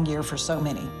very long year for so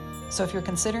many. So if you're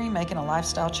considering making a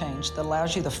lifestyle change that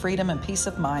allows you the freedom and peace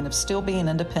of mind of still being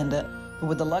independent, but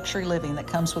with the luxury living that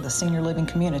comes with a senior living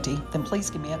community, then please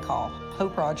give me a call.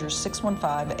 Hope Rogers,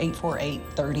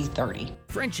 615-848-3030.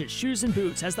 French's Shoes and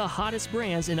Boots has the hottest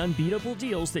brands and unbeatable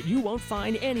deals that you won't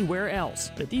find anywhere else.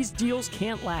 But these deals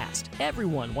can't last.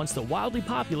 Everyone wants the wildly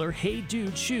popular Hey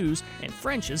Dude shoes, and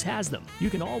French's has them. You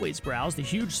can always browse the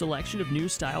huge selection of new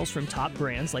styles from top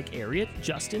brands like Ariat,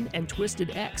 Justin, and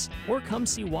Twisted X. Or come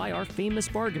see why our famous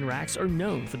bargain racks are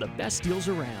known for the best deals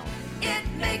around. It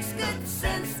makes good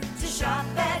sense to shop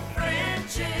at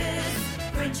French's.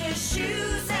 French's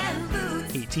Shoes and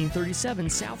Boots. 1837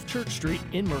 South Church Street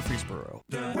in Murfreesboro.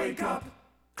 The Wake Up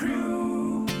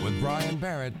Crew. With Brian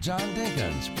Barrett, John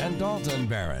Dinkins, and Dalton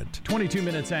Barrett. 22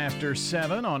 minutes after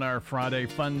 7 on our Friday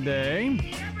Fun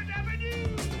Day.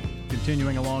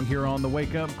 Continuing along here on the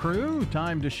Wake Up Crew,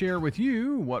 time to share with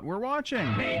you what we're watching.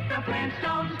 Meet the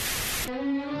Flintstones.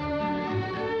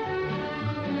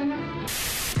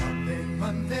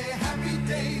 Monday, happy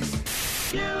days.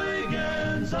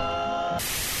 Gilligan's Island.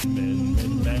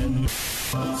 Ben.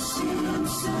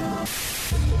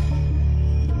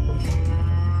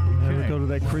 There we go to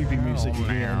that creepy music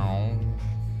again.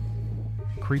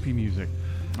 Creepy music.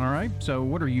 All right, so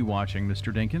what are you watching,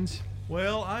 Mr. Dinkins?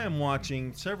 Well, I am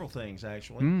watching several things,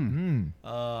 actually.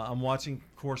 I'm watching,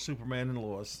 of course, Superman and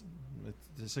Lois.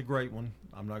 It's a great one.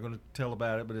 I'm not going to tell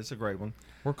about it, but it's a great one.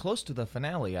 We're close to the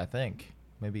finale, I think.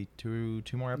 Maybe two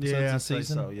more episodes a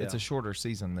season. So, yeah. It's a shorter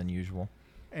season than usual.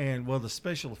 And, well, the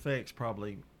special effects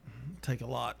probably take a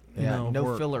lot. Yeah,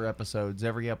 no filler episodes.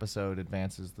 Every episode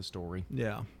advances the story.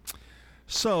 Yeah.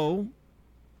 So,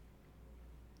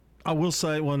 I will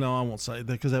say, well, no, I won't say that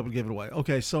because that would give it away.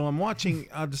 Okay, so I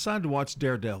decided to watch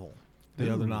Daredevil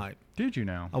the other night. Did you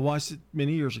now? I watched it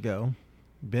many years ago.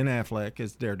 Ben Affleck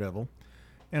as Daredevil.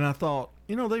 And I thought,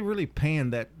 they really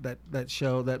panned that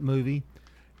show, that movie.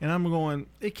 And I'm going,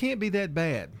 it can't be that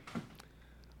bad.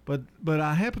 But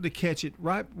I happened to catch it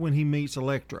right when he meets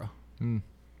Elektra. And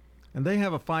they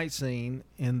have a fight scene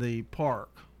in the park.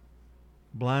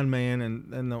 Blind man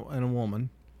and a woman.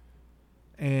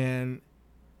 And,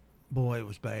 boy, it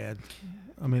was bad.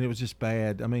 I mean, it was just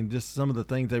bad. I mean, just some of the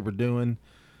things they were doing.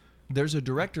 There's a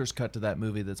director's cut to that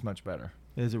movie that's much better.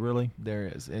 Is it really?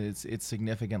 There is. It's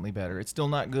significantly better. It's still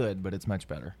not good, but it's much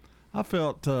better. I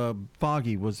felt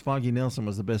Foggy Nelson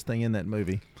was the best thing in that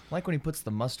movie. Like when he puts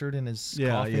the mustard in his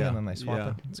coffee and then they swap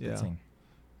it. It's a good scene.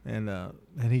 And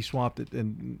he swapped it,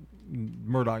 and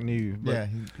Murdoch knew. Yeah.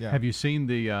 Have you seen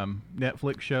the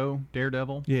Netflix show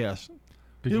Daredevil? Yes.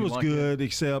 It was like good,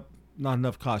 except not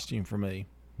enough costume for me.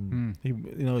 He,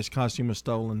 his costume was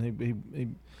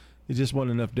stolen. It just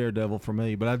wasn't enough Daredevil for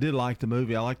me. But I did like the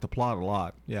movie. I liked the plot a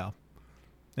lot. Yeah.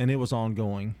 And it was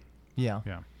ongoing. Yeah.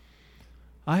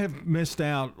 I have missed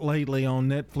out lately on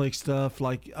Netflix stuff.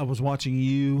 Like I was watching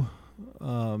You,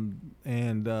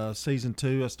 and season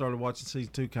 2. I started watching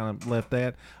season 2. Kind of left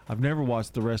that. I've never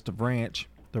watched the rest of The Ranch.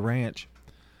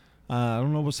 I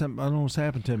don't know what's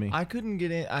happened to me. I couldn't get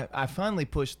in. I finally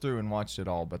pushed through and watched it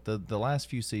all, but the last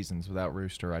few seasons without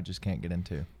Rooster, I just can't get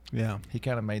into. Yeah, he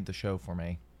kind of made the show for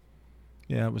me.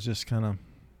 Yeah, it was just kind of.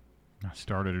 I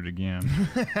started it again.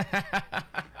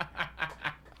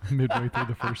 Midway through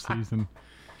the first season.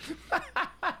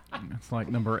 It's like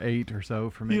number 8 or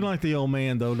so for me. You like the old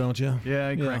man, though, don't you?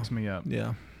 Yeah, he cracks me up.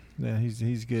 Yeah,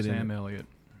 he's good. Sam Elliott.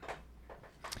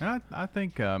 I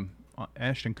think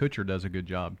Ashton Kutcher does a good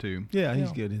job too. Yeah,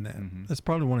 he's good in that. That's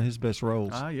probably one of his best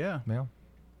roles. Yeah.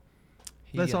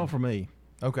 That's all for me.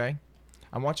 Okay.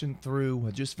 I'm watching through,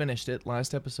 I just finished it.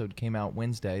 Last episode came out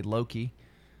Wednesday, Loki,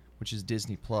 which is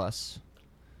Disney Plus.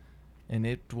 And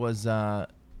it was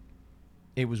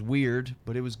weird,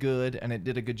 but it was good, and it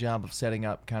did a good job of setting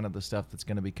up kind of the stuff that's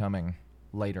going to be coming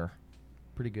later.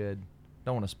 Pretty good.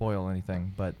 Don't want to spoil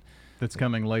anything, but that's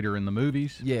coming later in the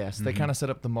movies. Yes, they kind of set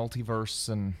up the multiverse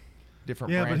and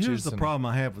different branches. Yeah, but here's the problem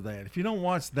I have with that. If you don't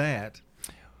watch that,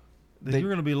 then you're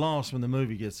going to be lost when the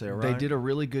movie gets there, right? They did a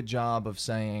really good job of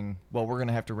saying, well, we're going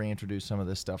to have to reintroduce some of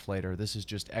this stuff later. This is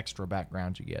just extra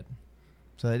background you get.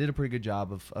 So they did a pretty good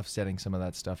job of setting some of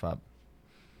that stuff up.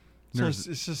 So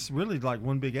it's just really like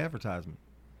one big advertisement.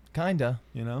 Kinda.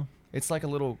 You know? It's like a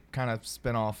little kind of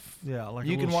spin-off. Yeah, like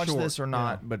you a can little watch short, this or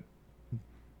not, but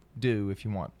do if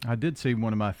you want. I did see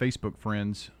one of my Facebook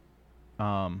friends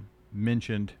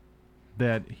mentioned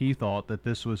that he thought that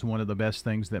this was one of the best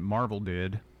things that Marvel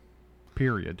did,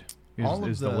 period,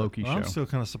 is the Loki show. I'm still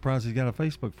kind of surprised he's got a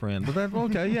Facebook friend, but that's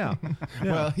okay, yeah.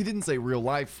 Well, he didn't say real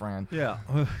life friend. Yeah,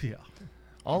 yeah.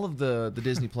 All of the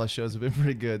Disney Plus shows have been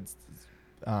pretty good.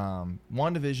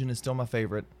 WandaVision is still my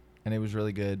favorite, and it was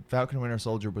really good. Falcon and Winter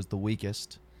Soldier was the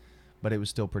weakest, but it was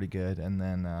still pretty good. And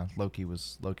then Loki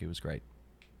was great.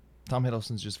 Tom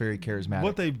Hiddleston's just very charismatic.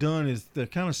 What they've done is they're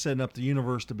kind of setting up the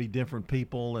universe to be different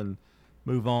people and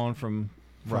move on from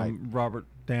Robert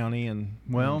Downey and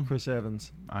Chris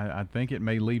Evans. I think it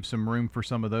may leave some room for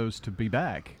some of those to be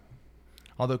back.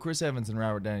 Although Chris Evans and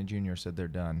Robert Downey Jr. said they're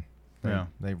done.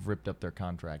 They've ripped up their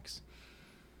contracts.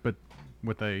 But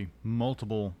with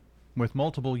multiple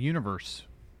universe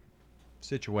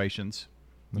situations,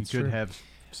 That's you could true. have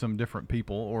some different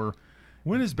people. Or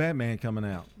when is Batman coming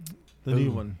out? The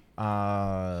new one?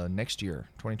 Next year,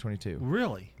 2022.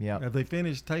 Really? Yeah. Have they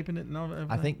finished taping it and all that?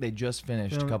 I think they just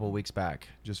finished a couple of weeks back.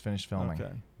 Just finished filming.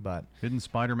 Okay. But isn't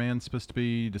Spider-Man supposed to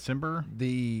be December?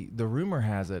 The rumor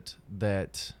has it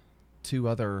that 2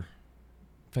 other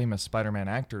famous Spider-Man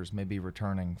actors may be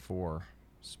returning for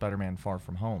Spider-Man Far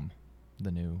From Home,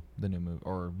 the new movie,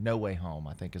 or No Way Home,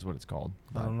 I think is what it's called.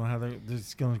 I don't know how they're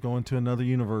just going to go into another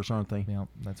universe, aren't they? Yeah,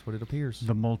 that's what it appears.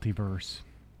 The multiverse.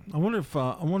 I wonder if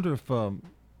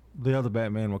the other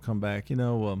Batman will come back. You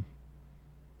know,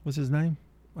 what's his name?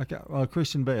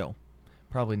 Christian Bale.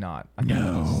 Probably not.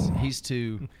 No. He's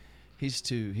doing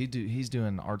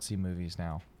artsy movies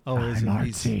now. Oh, is he?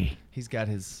 Artsy. He's got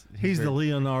his. He's the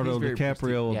Leonardo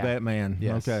DiCaprio of yeah. Batman.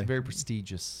 Yes, okay. very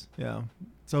prestigious. Yeah.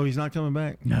 So he's not coming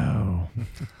back? No.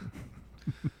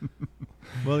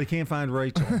 Well, he can't find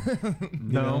Rachel.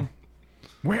 No. know?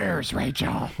 Where's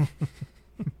Rachel?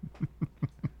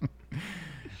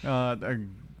 A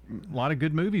lot of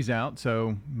good movies out,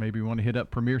 so maybe you want to hit up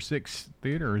Premiere 6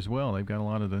 Theater as well. They've got a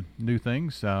lot of the new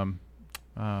things.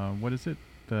 What is it?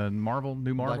 The new Marvel?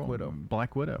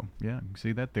 Black Widow. Yeah, you can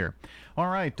see that there. All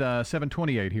right,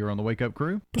 7:28 here on the Wake Up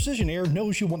Crew. Precision Air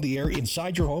knows you want the air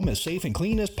inside your home as safe and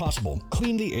clean as possible.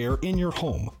 Clean the air in your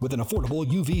home with an affordable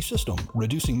UV system,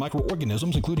 reducing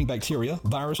microorganisms including bacteria,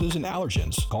 viruses, and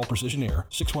allergens. Call Precision Air,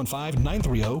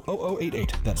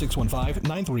 615-930-0088. That's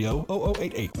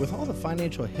 615-930-0088. With all the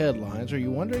financial headlines, are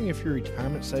you wondering if your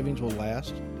retirement savings will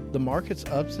last? The market's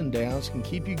ups and downs can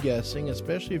keep you guessing,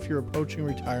 especially if you're approaching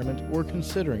retirement or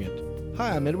considering it.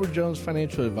 Hi, I'm Edward Jones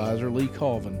Financial Advisor Lee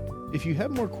Colvin. If you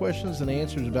have more questions than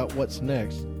answers about what's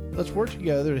next, let's work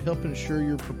together to help ensure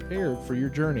you're prepared for your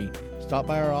journey. Stop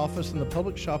by our office in the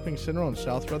Public Shopping Center on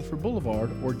South Rutherford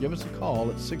Boulevard or give us a call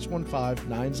at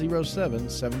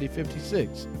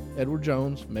 615-907-7056. Edward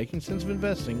Jones, Making Sense of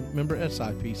Investing, member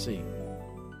SIPC.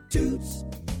 Toots,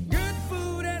 good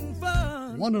food and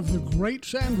fun. One of the great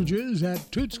sandwiches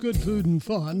at Toots Good Food and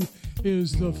Fun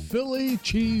is the Philly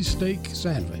cheesesteak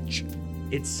sandwich.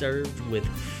 It's served with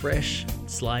fresh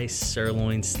sliced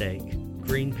sirloin steak,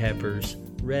 green peppers,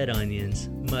 red onions,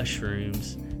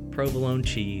 mushrooms, provolone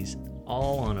cheese,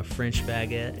 all on a French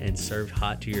baguette and served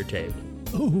hot to your table.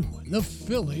 Oh, the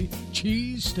Philly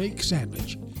cheesesteak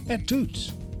sandwich at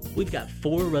Toots. We've got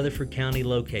 4 Rutherford County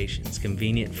locations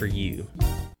convenient for you.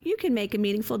 You can make a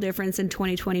meaningful difference in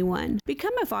 2021.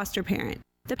 Become a foster parent.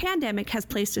 The pandemic has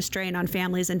placed a strain on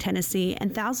families in Tennessee,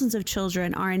 and thousands of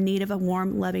children are in need of a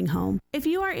warm, loving home. If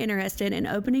you are interested in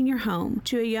opening your home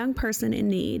to a young person in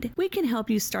need, we can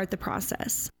help you start the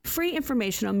process. Free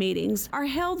informational meetings are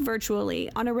held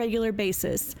virtually on a regular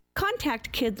basis.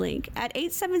 Contact KidLink at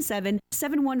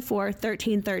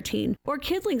 877-714-1313 or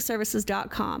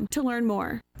kidlinkservices.com to learn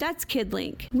more. That's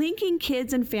KidLink, linking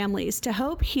kids and families to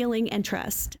hope, healing, and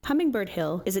trust. Hummingbird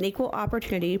Hill is an equal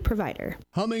opportunity provider.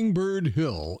 Hummingbird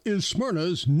Hill is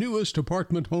Smyrna's newest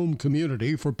apartment home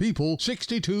community for people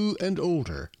 62 and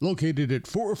older, located at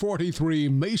 443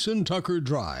 Mason Tucker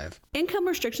Drive. Income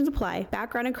restrictions apply.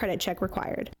 Background and credit check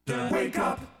required. The Wake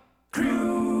Up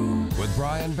Crew. With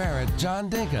Brian Barrett, John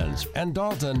Dinkins, and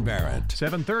Dalton Barrett.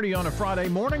 7:30 on a Friday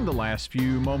morning, the last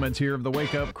few moments here of the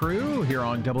Wake Up Crew here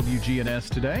on WGNS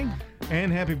today.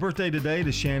 And happy birthday today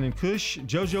to Shannon Cush,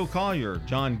 JoJo Collier,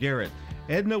 John Garrett,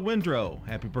 Edna Windrow.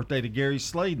 Happy birthday to Gary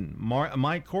Sladen,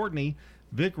 Mike Courtney,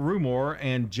 Vic Rumor,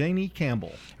 and Janie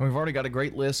Campbell. And we've already got a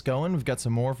great list going. We've got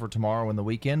some more for tomorrow and the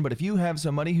weekend. But if you have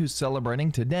somebody who's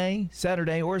celebrating today,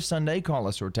 Saturday, or Sunday, call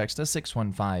us or text us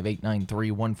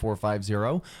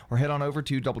 615-893-1450 or head on over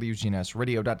to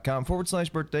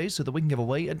WGNSradio.com/birthdays so that we can give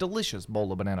away a delicious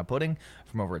bowl of banana pudding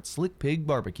from over at Slick Pig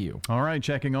Barbecue. All right,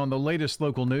 checking on the latest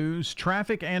local news,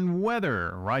 traffic, and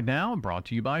weather. Right now, brought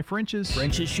to you by French's.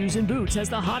 French's Shoes and Boots has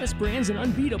the hottest brands and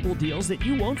unbeatable deals that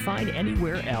you won't find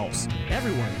anywhere else.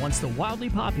 Everyone wants the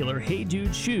wildly popular Hey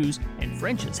Dude shoes, and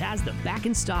French's has them back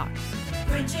in stock.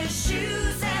 French's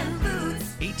Shoes and Boots.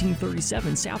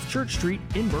 1837 South Church Street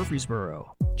in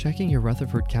Murfreesboro. Checking your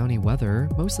Rutherford County weather,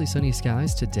 mostly sunny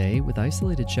skies today with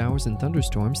isolated showers and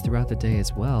thunderstorms throughout the day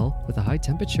as well, with a high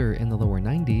temperature in the lower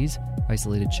 90s.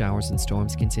 Isolated showers and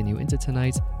storms continue into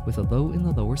tonight with a low in the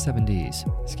lower 70s.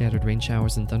 Scattered rain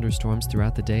showers and thunderstorms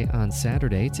throughout the day on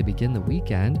Saturday to begin the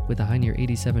weekend with a high near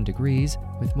 87 degrees,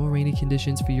 with more rainy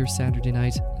conditions for your Saturday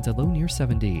night and a low near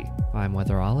 70. I'm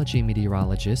weatherology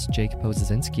meteorologist Jake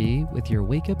Pozazinski with your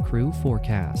Wake Up Crew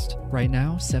forecast. Right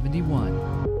now,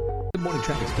 71. Good morning.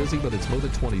 Traffic's busy, but it's low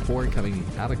at 24 coming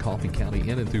out of Coffee County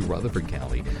in and through Rutherford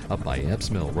County up by Epps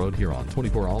Mill Road here on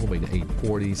 24 all the way to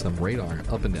 840. Some radar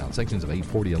up and down sections of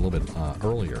 840 a little bit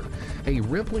earlier. Hey,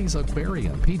 Ripley's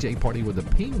Aquarium PJ Party with the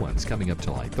Penguins coming up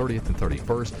July 30th and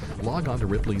 31st. Log on to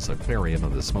Ripley's Aquarium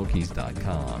of the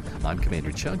Smokies.com. I'm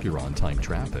Commander Chuck. You're on time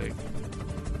traffic.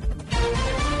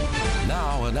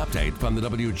 Now an update from the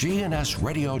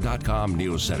WGNSradio.com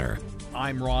News Center.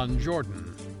 I'm Ron Jordan.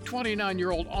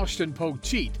 29-year-old Austin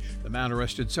Poteet, the man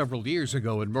arrested several years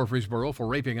ago in Murfreesboro for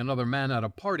raping another man at a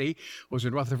party, was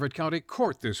in Rutherford County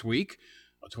Court this week.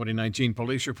 A 2019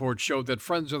 police report showed that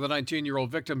friends of the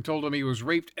 19-year-old victim told him he was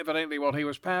raped, evidently while he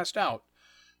was passed out.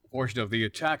 A portion of the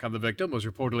attack on the victim was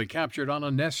reportedly captured on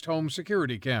a Nest home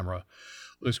security camera.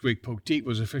 This week, Poteet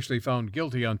was officially found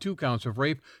guilty on 2 counts of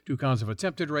rape, 2 counts of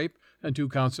attempted rape, and 2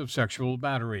 counts of sexual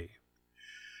battery.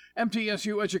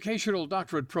 MTSU educational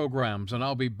doctorate programs are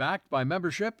now be backed by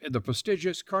membership in the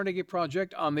prestigious Carnegie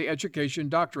Project on the Education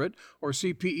Doctorate, or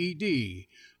CPED,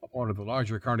 a part of the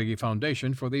larger Carnegie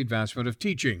Foundation for the Advancement of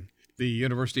Teaching. The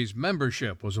university's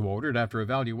membership was awarded after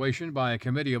evaluation by a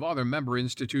committee of other member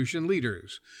institution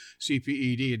leaders.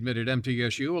 CPED admitted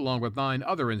MTSU along with 9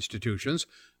 other institutions,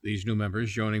 these new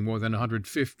members joining more than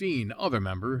 115 other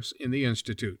members in the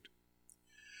institute.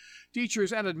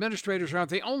 Teachers and administrators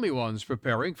aren't the only ones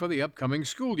preparing for the upcoming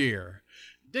school year.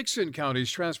 Dixon County's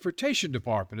Transportation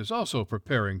Department is also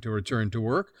preparing to return to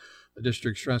work. The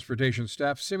district's transportation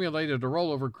staff simulated a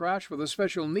rollover crash with a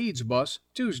special needs bus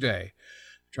Tuesday.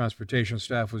 The transportation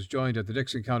staff was joined at the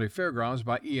Dixon County Fairgrounds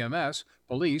by EMS,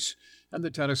 police, and the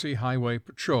Tennessee Highway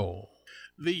Patrol.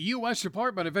 The U.S.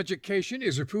 Department of Education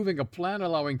is approving a plan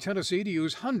allowing Tennessee to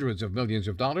use hundreds of millions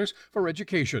of dollars for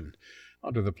education.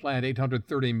 Under the plan,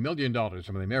 $830 million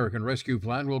from the American Rescue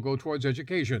Plan will go towards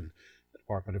education. The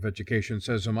Department of Education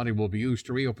says the money will be used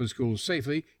to reopen schools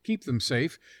safely, keep them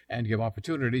safe, and give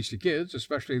opportunities to kids,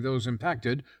 especially those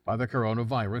impacted by the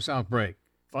coronavirus outbreak.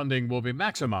 Funding will be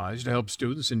maximized to help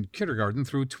students in kindergarten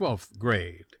through 12th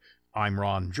grade. I'm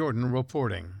Ron Jordan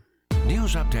reporting.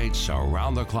 News updates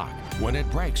around the clock, when it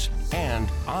breaks, and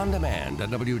on demand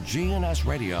at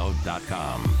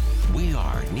WGNSradio.com. We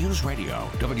are News Radio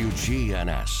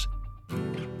WGNS.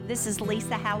 This is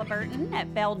Lisa Halliburton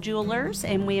at Bell Jewelers,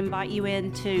 and we invite you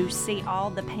in to see all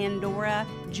the Pandora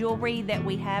jewelry that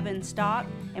we have in stock,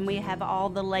 and we have all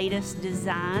the latest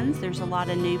designs. There's a lot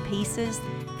of new pieces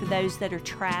for those that are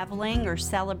traveling or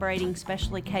celebrating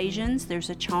special occasions. There's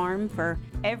a charm for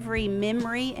every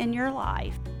memory in your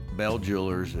life. Bell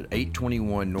Jewelers at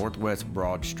 821 Northwest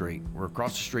Broad Street. We're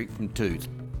across the street from Toots.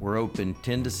 We're open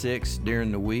 10 to 6 during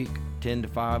the week, 10 to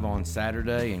 5 on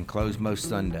Saturday, and close most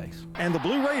Sundays. And the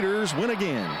Blue Raiders win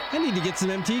again. I need to get some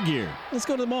MT gear. Let's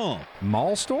go to the mall.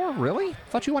 Mall store? Really?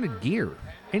 Thought you wanted gear.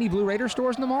 Any Blue Raider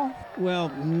stores in the mall? Well,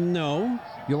 no.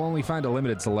 You'll only find a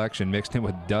limited selection mixed in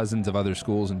with dozens of other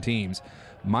schools and teams.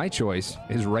 My choice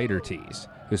is Raider Tees,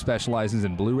 who specializes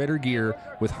in Blue Raider gear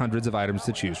with hundreds of items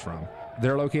to choose from.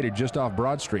 They're located just off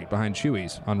Broad Street behind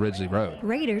Chewy's on Ridgely Road.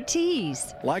 Raider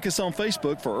Tees. Like us on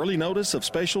Facebook for early notice of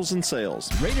specials and sales.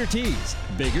 Raider Tees.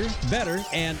 Bigger, better,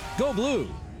 and go blue.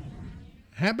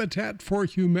 Habitat for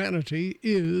Humanity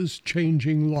is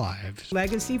changing lives.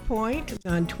 Legacy Point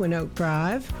on Twin Oak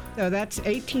Drive. So that's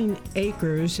 18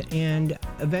 acres and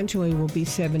eventually will be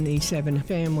 77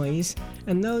 families.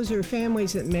 And those are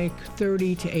families that make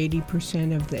 30 to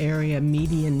 80% of the area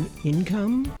median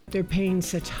income. They're paying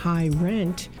such high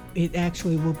rent, it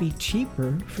actually will be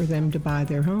cheaper for them to buy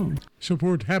their home.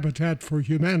 Support Habitat for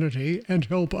Humanity and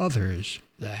help others.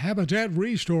 The Habitat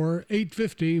Restore,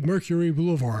 850 Mercury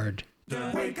Boulevard.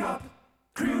 The Wake Up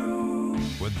Crew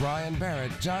with Brian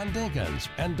Barrett, John Dinkins,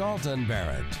 and Dalton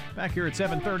Barrett. Back here at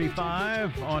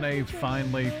 7:35 on a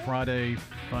finally Friday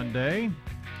fun day.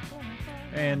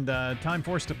 And time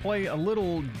for us to play a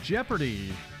little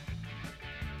Jeopardy.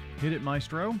 Hit it,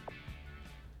 Maestro.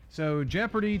 So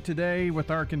Jeopardy today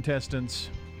with our contestants,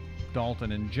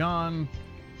 Dalton and John,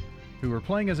 who are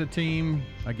playing as a team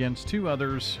against two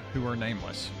others who are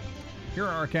nameless. Here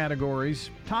are our categories: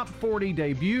 top 40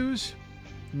 debuts,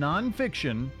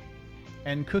 nonfiction,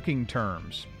 and cooking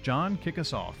terms. John, kick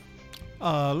us off.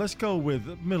 Let's go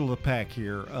with middle of the pack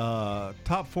here.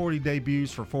 Top 40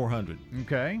 debuts for 400.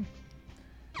 Okay.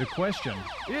 The question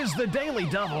is the Daily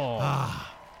Double.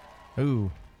 Ooh.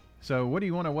 So what do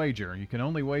you want to wager? You can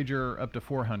only wager up to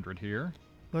 400 here.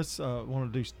 Let's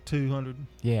want to do 200?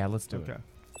 Yeah, let's do it.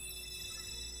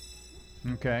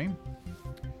 Okay.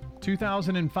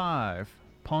 2005,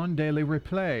 Pon de le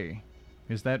Replay.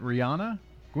 Is that Rihanna,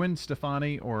 Gwen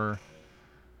Stefani, or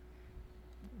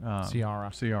Ciara?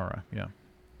 Ciara, yeah.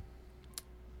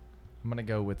 I'm going to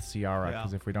go with Ciara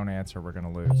because if we don't answer, we're going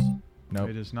to lose. Nope.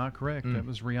 It is not correct. That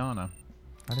was Rihanna.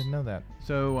 I didn't know that.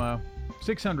 So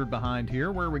 600 behind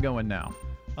here. Where are we going now?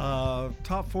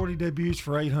 Top 40 debuts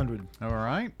for 800. All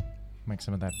right. Make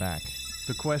some of that back.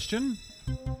 The question,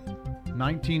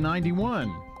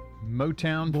 1991,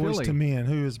 Motown Boys Philly. to Men.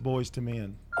 Who is Boys to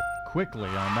Men? Quickly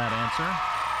on that answer.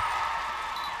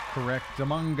 Correct.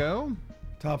 Amongo.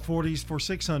 Top 40s for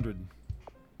 600.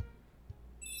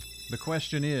 The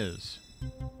question is,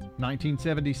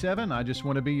 1977, I Just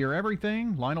Want to Be Your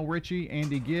Everything, Lionel Richie,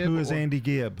 Andy Gibb. Who is Andy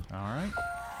Gibb? All right.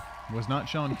 Was not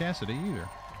Sean Cassidy either.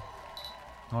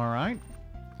 All right.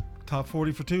 Top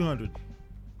 40 for 200.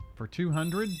 For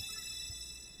 200,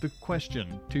 the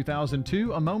question,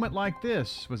 2002, A Moment Like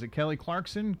This. Was it Kelly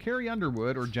Clarkson, Carrie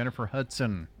Underwood, or Jennifer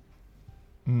Hudson?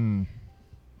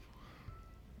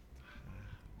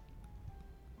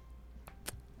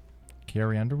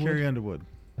 Carrie Underwood? Carrie Underwood.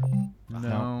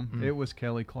 No, it was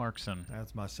Kelly Clarkson.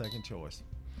 That's my second choice.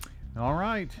 All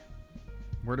right.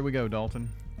 Where do we go, Dalton?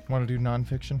 Want to do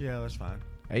nonfiction? Yeah, that's fine.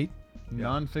 8?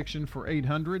 Nonfiction for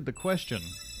 800. The question.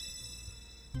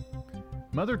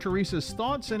 Mother Teresa's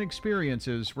thoughts and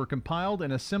experiences were compiled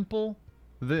in a simple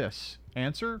this.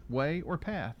 Answer, way, or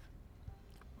path?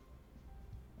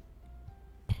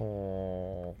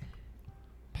 Path?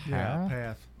 Yeah,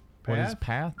 path. What is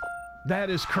path? That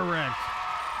is correct.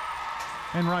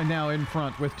 And right now in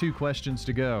front with 2 questions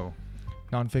to go.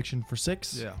 Nonfiction for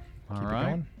 6? Yeah. All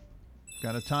right.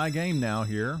 Got a tie game now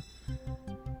here.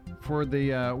 For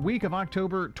the week of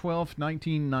October 12th,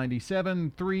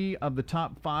 1997, 3 of the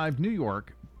top 5 New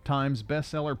York Times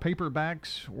bestseller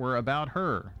paperbacks were about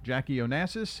her: Jackie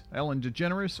Onassis, Ellen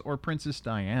DeGeneres, or Princess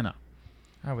Diana.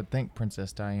 I would think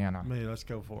Princess Diana. Let's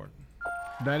go for it.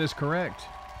 That is correct.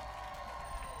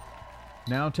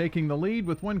 Now taking the lead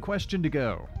with 1 question to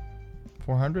go.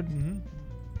 400?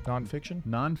 Nonfiction?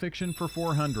 Nonfiction for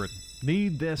 400.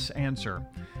 Need this answer.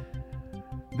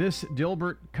 This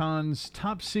Dilbert Kahn's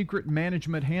top secret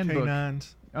management handbook.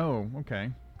 K9s. Oh,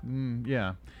 okay.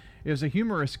 Yeah. Is a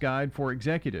humorous guide for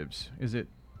executives. Is it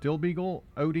Dilbeagle,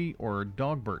 Odie, or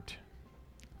Dogbert?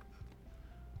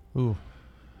 Ooh.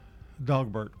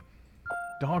 Dogbert.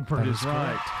 Dogbert is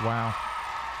right. Wow.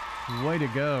 Way to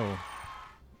go.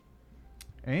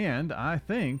 And I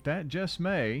think that just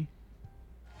may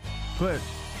put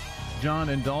John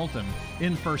and Dalton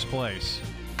in first place.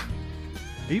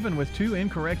 Even with 2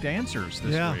 incorrect answers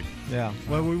this week. Yeah.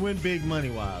 Well, we went big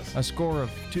money-wise. A score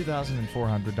of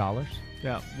 $2,400.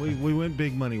 Yeah, we went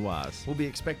big money-wise. We'll be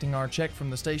expecting our check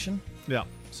from the station. Yeah.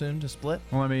 Soon to split.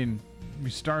 Well, I mean, we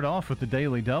start off with the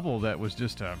Daily Double that was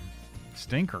just a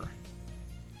stinker.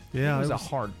 Yeah. It was a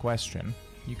hard question.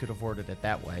 You could have worded it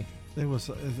that way. It was.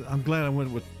 I'm glad I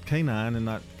went with K9 and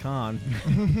not Khan.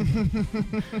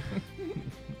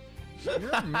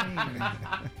 You're mean.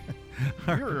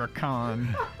 You're a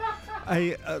con.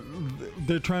 Hey,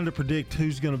 they're trying to predict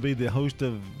who's going to be the host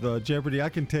of Jeopardy. I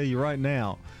can tell you right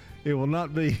now, it will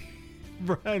not be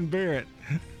Brian Barrett.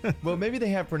 Well, maybe they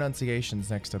have pronunciations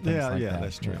next to things like that.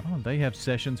 That's true. Oh, they have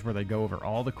sessions where they go over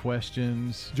all the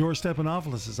questions. George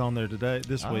Stephanopoulos is on there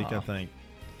this week, I think.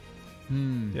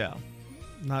 Yeah.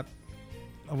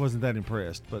 I wasn't that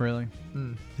impressed. But really?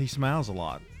 He smiles a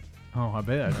lot. Oh, I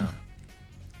bet.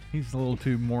 He's a little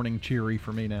too morning cheery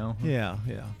for me now. Yeah.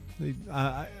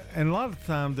 And a lot of the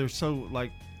time, they're so,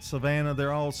 like Savannah,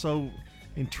 they're all so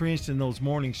entrenched in those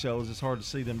morning shows, it's hard to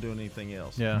see them doing anything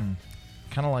else. Yeah.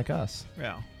 Kind of like us.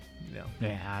 Yeah.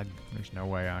 There's no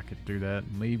way I could do that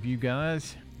and leave you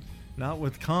guys. Not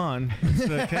with Con. It's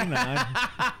K9.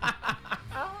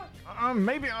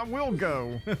 Maybe I will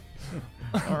go.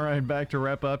 All right, back to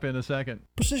wrap up in a second.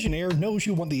 Precision Air knows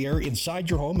you want the air inside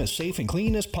your home as safe and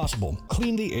clean as possible.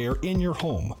 Clean the air in your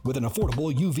home with an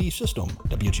affordable UV system.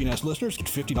 WGNS listeners get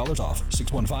 $50 off.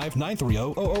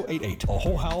 615-930-0088. A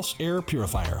whole house air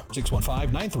purifier.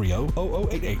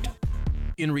 615-930-0088.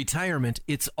 In retirement,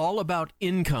 it's all about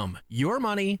income. Your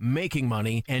money, making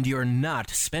money, and you're not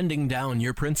spending down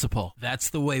your principal. That's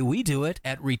the way we do it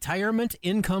at Retirement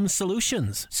Income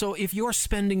Solutions. So if you're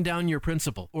spending down your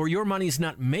principal or your money's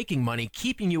not making money,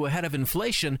 keeping you ahead of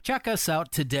inflation, check us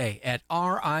out today at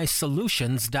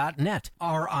risolutions.net.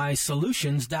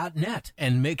 risolutions.net.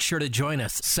 And make sure to join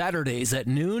us Saturdays at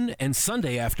noon and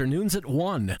Sunday afternoons at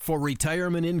 1 for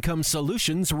Retirement Income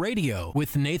Solutions Radio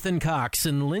with Nathan Cox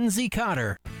and Lindsay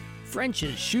Cotter.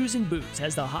 French's Shoes and Boots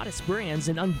has the hottest brands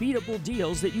and unbeatable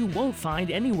deals that you won't find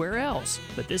anywhere else.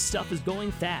 But this stuff is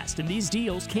going fast, and these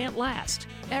deals can't last.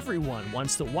 Everyone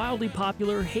wants the wildly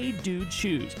popular Hey Dude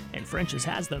shoes, and French's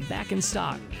has them back in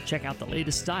stock. Check out the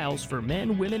latest styles for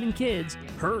men, women, and kids.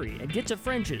 Hurry and get to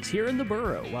French's here in the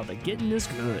borough while the getting is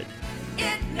good.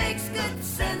 It makes good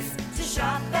sense to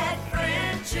shop at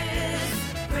French's.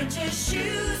 French's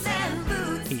Shoes and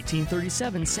Boots.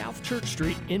 1837 South Church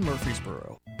Street in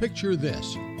Murfreesboro. Picture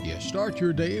this. You start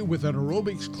your day with an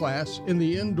aerobics class in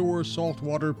the indoor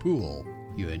saltwater pool.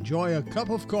 You enjoy a cup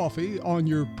of coffee on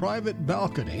your private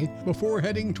balcony before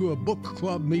heading to a book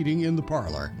club meeting in the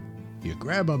parlor. You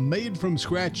grab a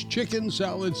made-from-scratch chicken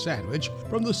salad sandwich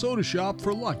from the soda shop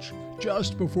for lunch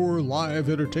just before live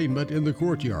entertainment in the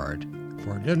courtyard.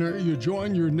 For dinner, you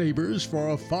join your neighbors for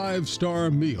a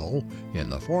 5-star meal in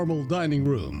the formal dining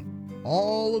room.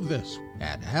 All of this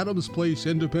at Adams Place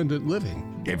Independent Living.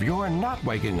 If you're not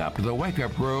waking up to the Wake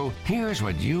Up Crew, here's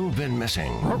what you've been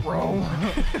missing.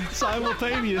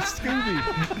 Simultaneous Scooby.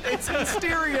 It's in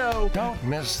stereo. Don't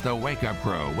miss the Wake Up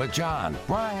Crew with John,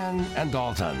 Brian, and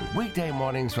Dalton. Weekday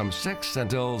mornings from 6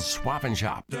 until Swap and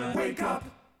Shop. The Wake Up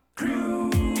Crew.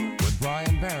 With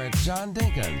Brian Barrett, John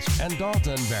Dinkins, and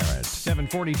Dalton Barrett.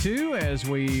 7:42 as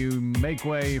we make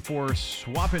way for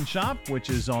Swap and Shop, which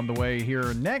is on the way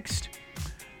here next.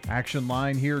 Action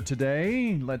line here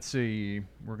today. Let's see.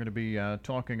 We're going to be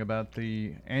talking about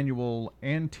the annual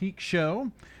Antique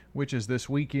Show, which is this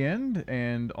weekend,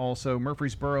 and also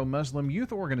Murfreesboro Muslim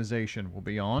Youth Organization will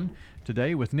be on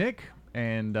today with Nick,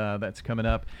 and that's coming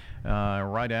up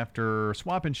right after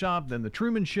Swap and Shop. Then the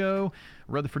Truman Show,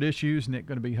 Rutherford Issues. Nick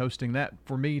going to be hosting that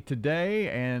for me today,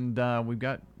 and we've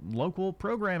got local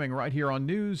programming right here on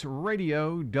News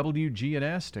Radio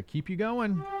WGNS to keep you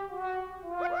going.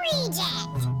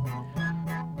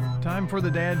 Time for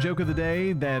the dad joke of the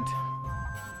day that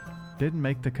didn't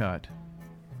make the cut.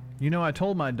 You know, I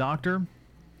told my doctor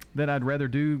that I'd rather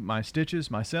do my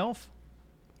stitches myself.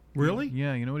 Really?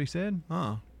 Yeah, you know what he said?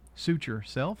 Suit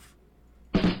yourself.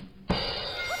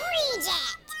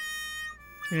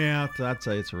 Yeah, I'd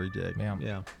say it's a reject.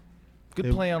 Yeah.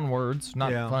 Good play on words.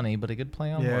 Not funny, but a good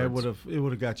play on words. Yeah, it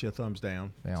would have got you a thumbs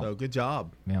down. Yeah. So good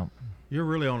job. Yeah. You're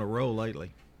really on a roll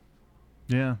lately.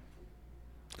 Yeah.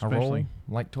 A roll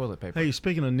like toilet paper. Hey,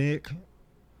 speaking of Nick,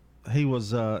 he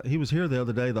was here the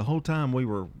other day. The whole time we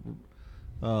were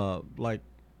like,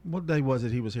 what day was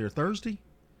it he was here? Thursday?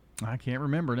 I can't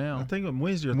remember now. I think it was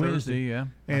Wednesday or Thursday. Yeah.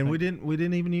 And we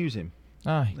didn't even use him.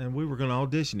 And we were going to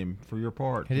audition him for your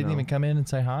part. He didn't even come in and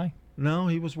say hi? No,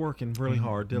 he was working really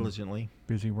hard, diligently.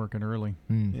 Busy working early.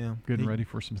 Yeah. Getting ready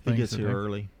for some things. He gets here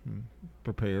early,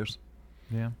 prepares.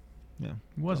 Yeah. Yeah.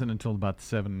 It wasn't until about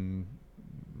 7,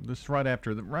 this right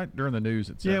during the news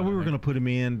at 7. Yeah, we were going to put him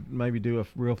in, maybe do a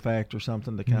real fact or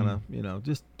something to kind of,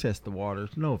 just test the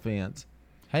waters. No offense.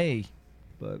 Hey.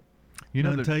 But you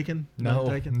know none taken? No,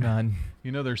 none taken? None.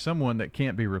 You know, there's someone that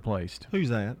can't be replaced. Who's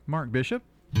that? Mark Bishop.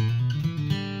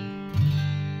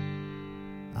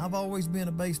 I've always been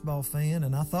a baseball fan,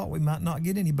 and I thought we might not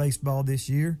get any baseball this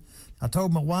year. I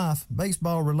told my wife,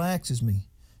 baseball relaxes me.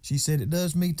 She said it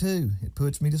does me too. It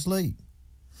puts me to sleep.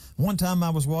 One time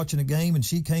I was watching a game, and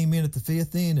she came in at the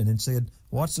 5th inning and said,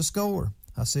 "What's the score?"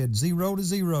 I said,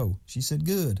 0-0. She said,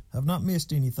 "Good. I've not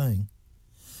missed anything."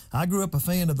 I grew up a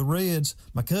fan of the Reds.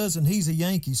 My cousin, he's a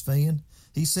Yankees fan.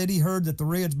 He said he heard that the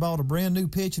Reds bought a brand new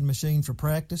pitching machine for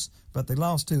practice, but they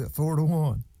lost to it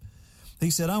 4-1. He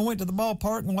said, "I went to the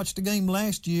ballpark and watched the game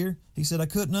last year." He said, "I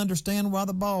couldn't understand why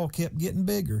the ball kept getting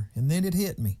bigger, and then it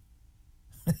hit me."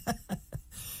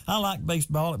 I like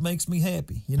baseball. It makes me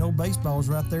happy. You know, baseball's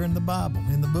right there in the Bible,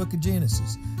 in the book of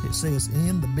Genesis. It says,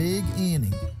 "In the big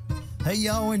inning." Hey,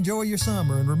 y'all, enjoy your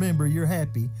summer, and remember, you're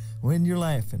happy when you're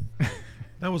laughing.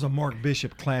 That was a Mark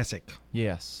Bishop classic.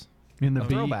 Yes. In the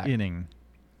throwback. inning.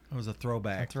 That was a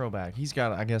throwback. A throwback.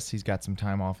 I guess he's got some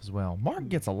time off as well. Mark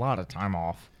gets a lot of time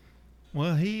off.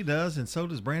 Well, he does, and so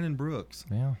does Brandon Brooks.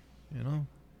 Yeah. You know?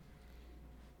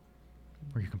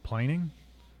 Were you complaining?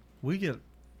 We get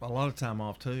a lot of time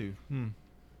off, too.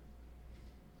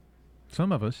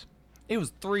 Some of us. It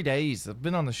was 3 days. I've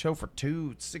been on the show for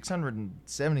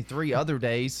 673 other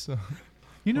days.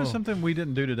 You know something we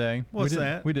didn't do today? What's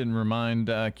that? We didn't remind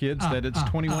kids that it's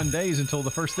 21 days until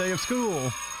the first day of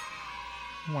school.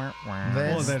 Well,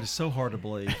 that is so hard to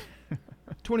believe.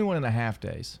 21 and a half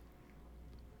days.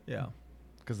 Yeah.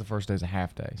 Because the first day's a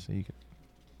half day, so you could...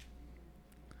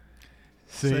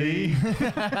 See?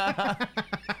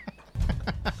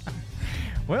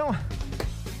 Well,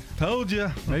 told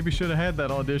you. Maybe should have had that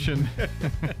audition.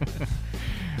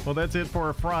 Well, that's it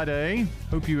for a Friday.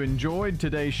 Hope you enjoyed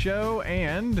today's show,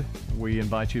 and we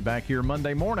invite you back here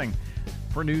Monday morning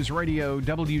for News Radio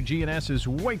WGNS's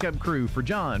Wake Up Crew. For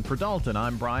John, for Dalton,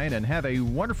 I'm Brian, and have a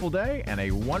wonderful day and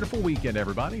a wonderful weekend,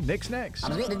 everybody. Nick's next.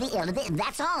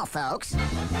 That's all, folks.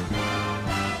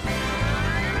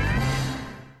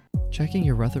 Checking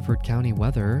your Rutherford County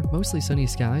weather, mostly sunny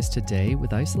skies today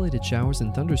with isolated showers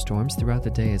and thunderstorms throughout the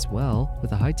day as well,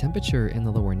 with a high temperature in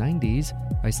the lower 90s.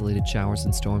 Isolated showers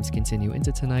and storms continue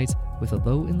into tonight with a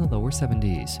low in the lower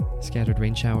 70s. Scattered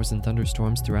rain showers and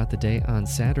thunderstorms throughout the day on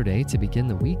Saturday to begin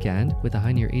the weekend with a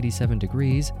high near 87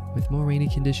 degrees, with more rainy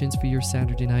conditions for your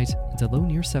Saturday night and a low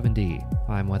near 70.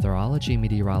 I'm weatherology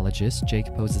meteorologist Jake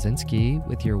Pozazinski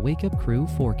with your Wake Up Crew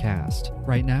forecast.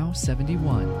 Right now,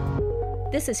 71.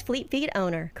 This is Fleet Feet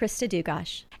owner, Krista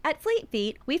Dugash. At Fleet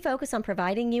Feet, we focus on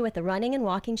providing you with the running and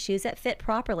walking shoes that fit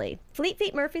properly. Fleet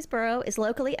Feet Murfreesboro is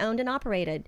locally owned and operated.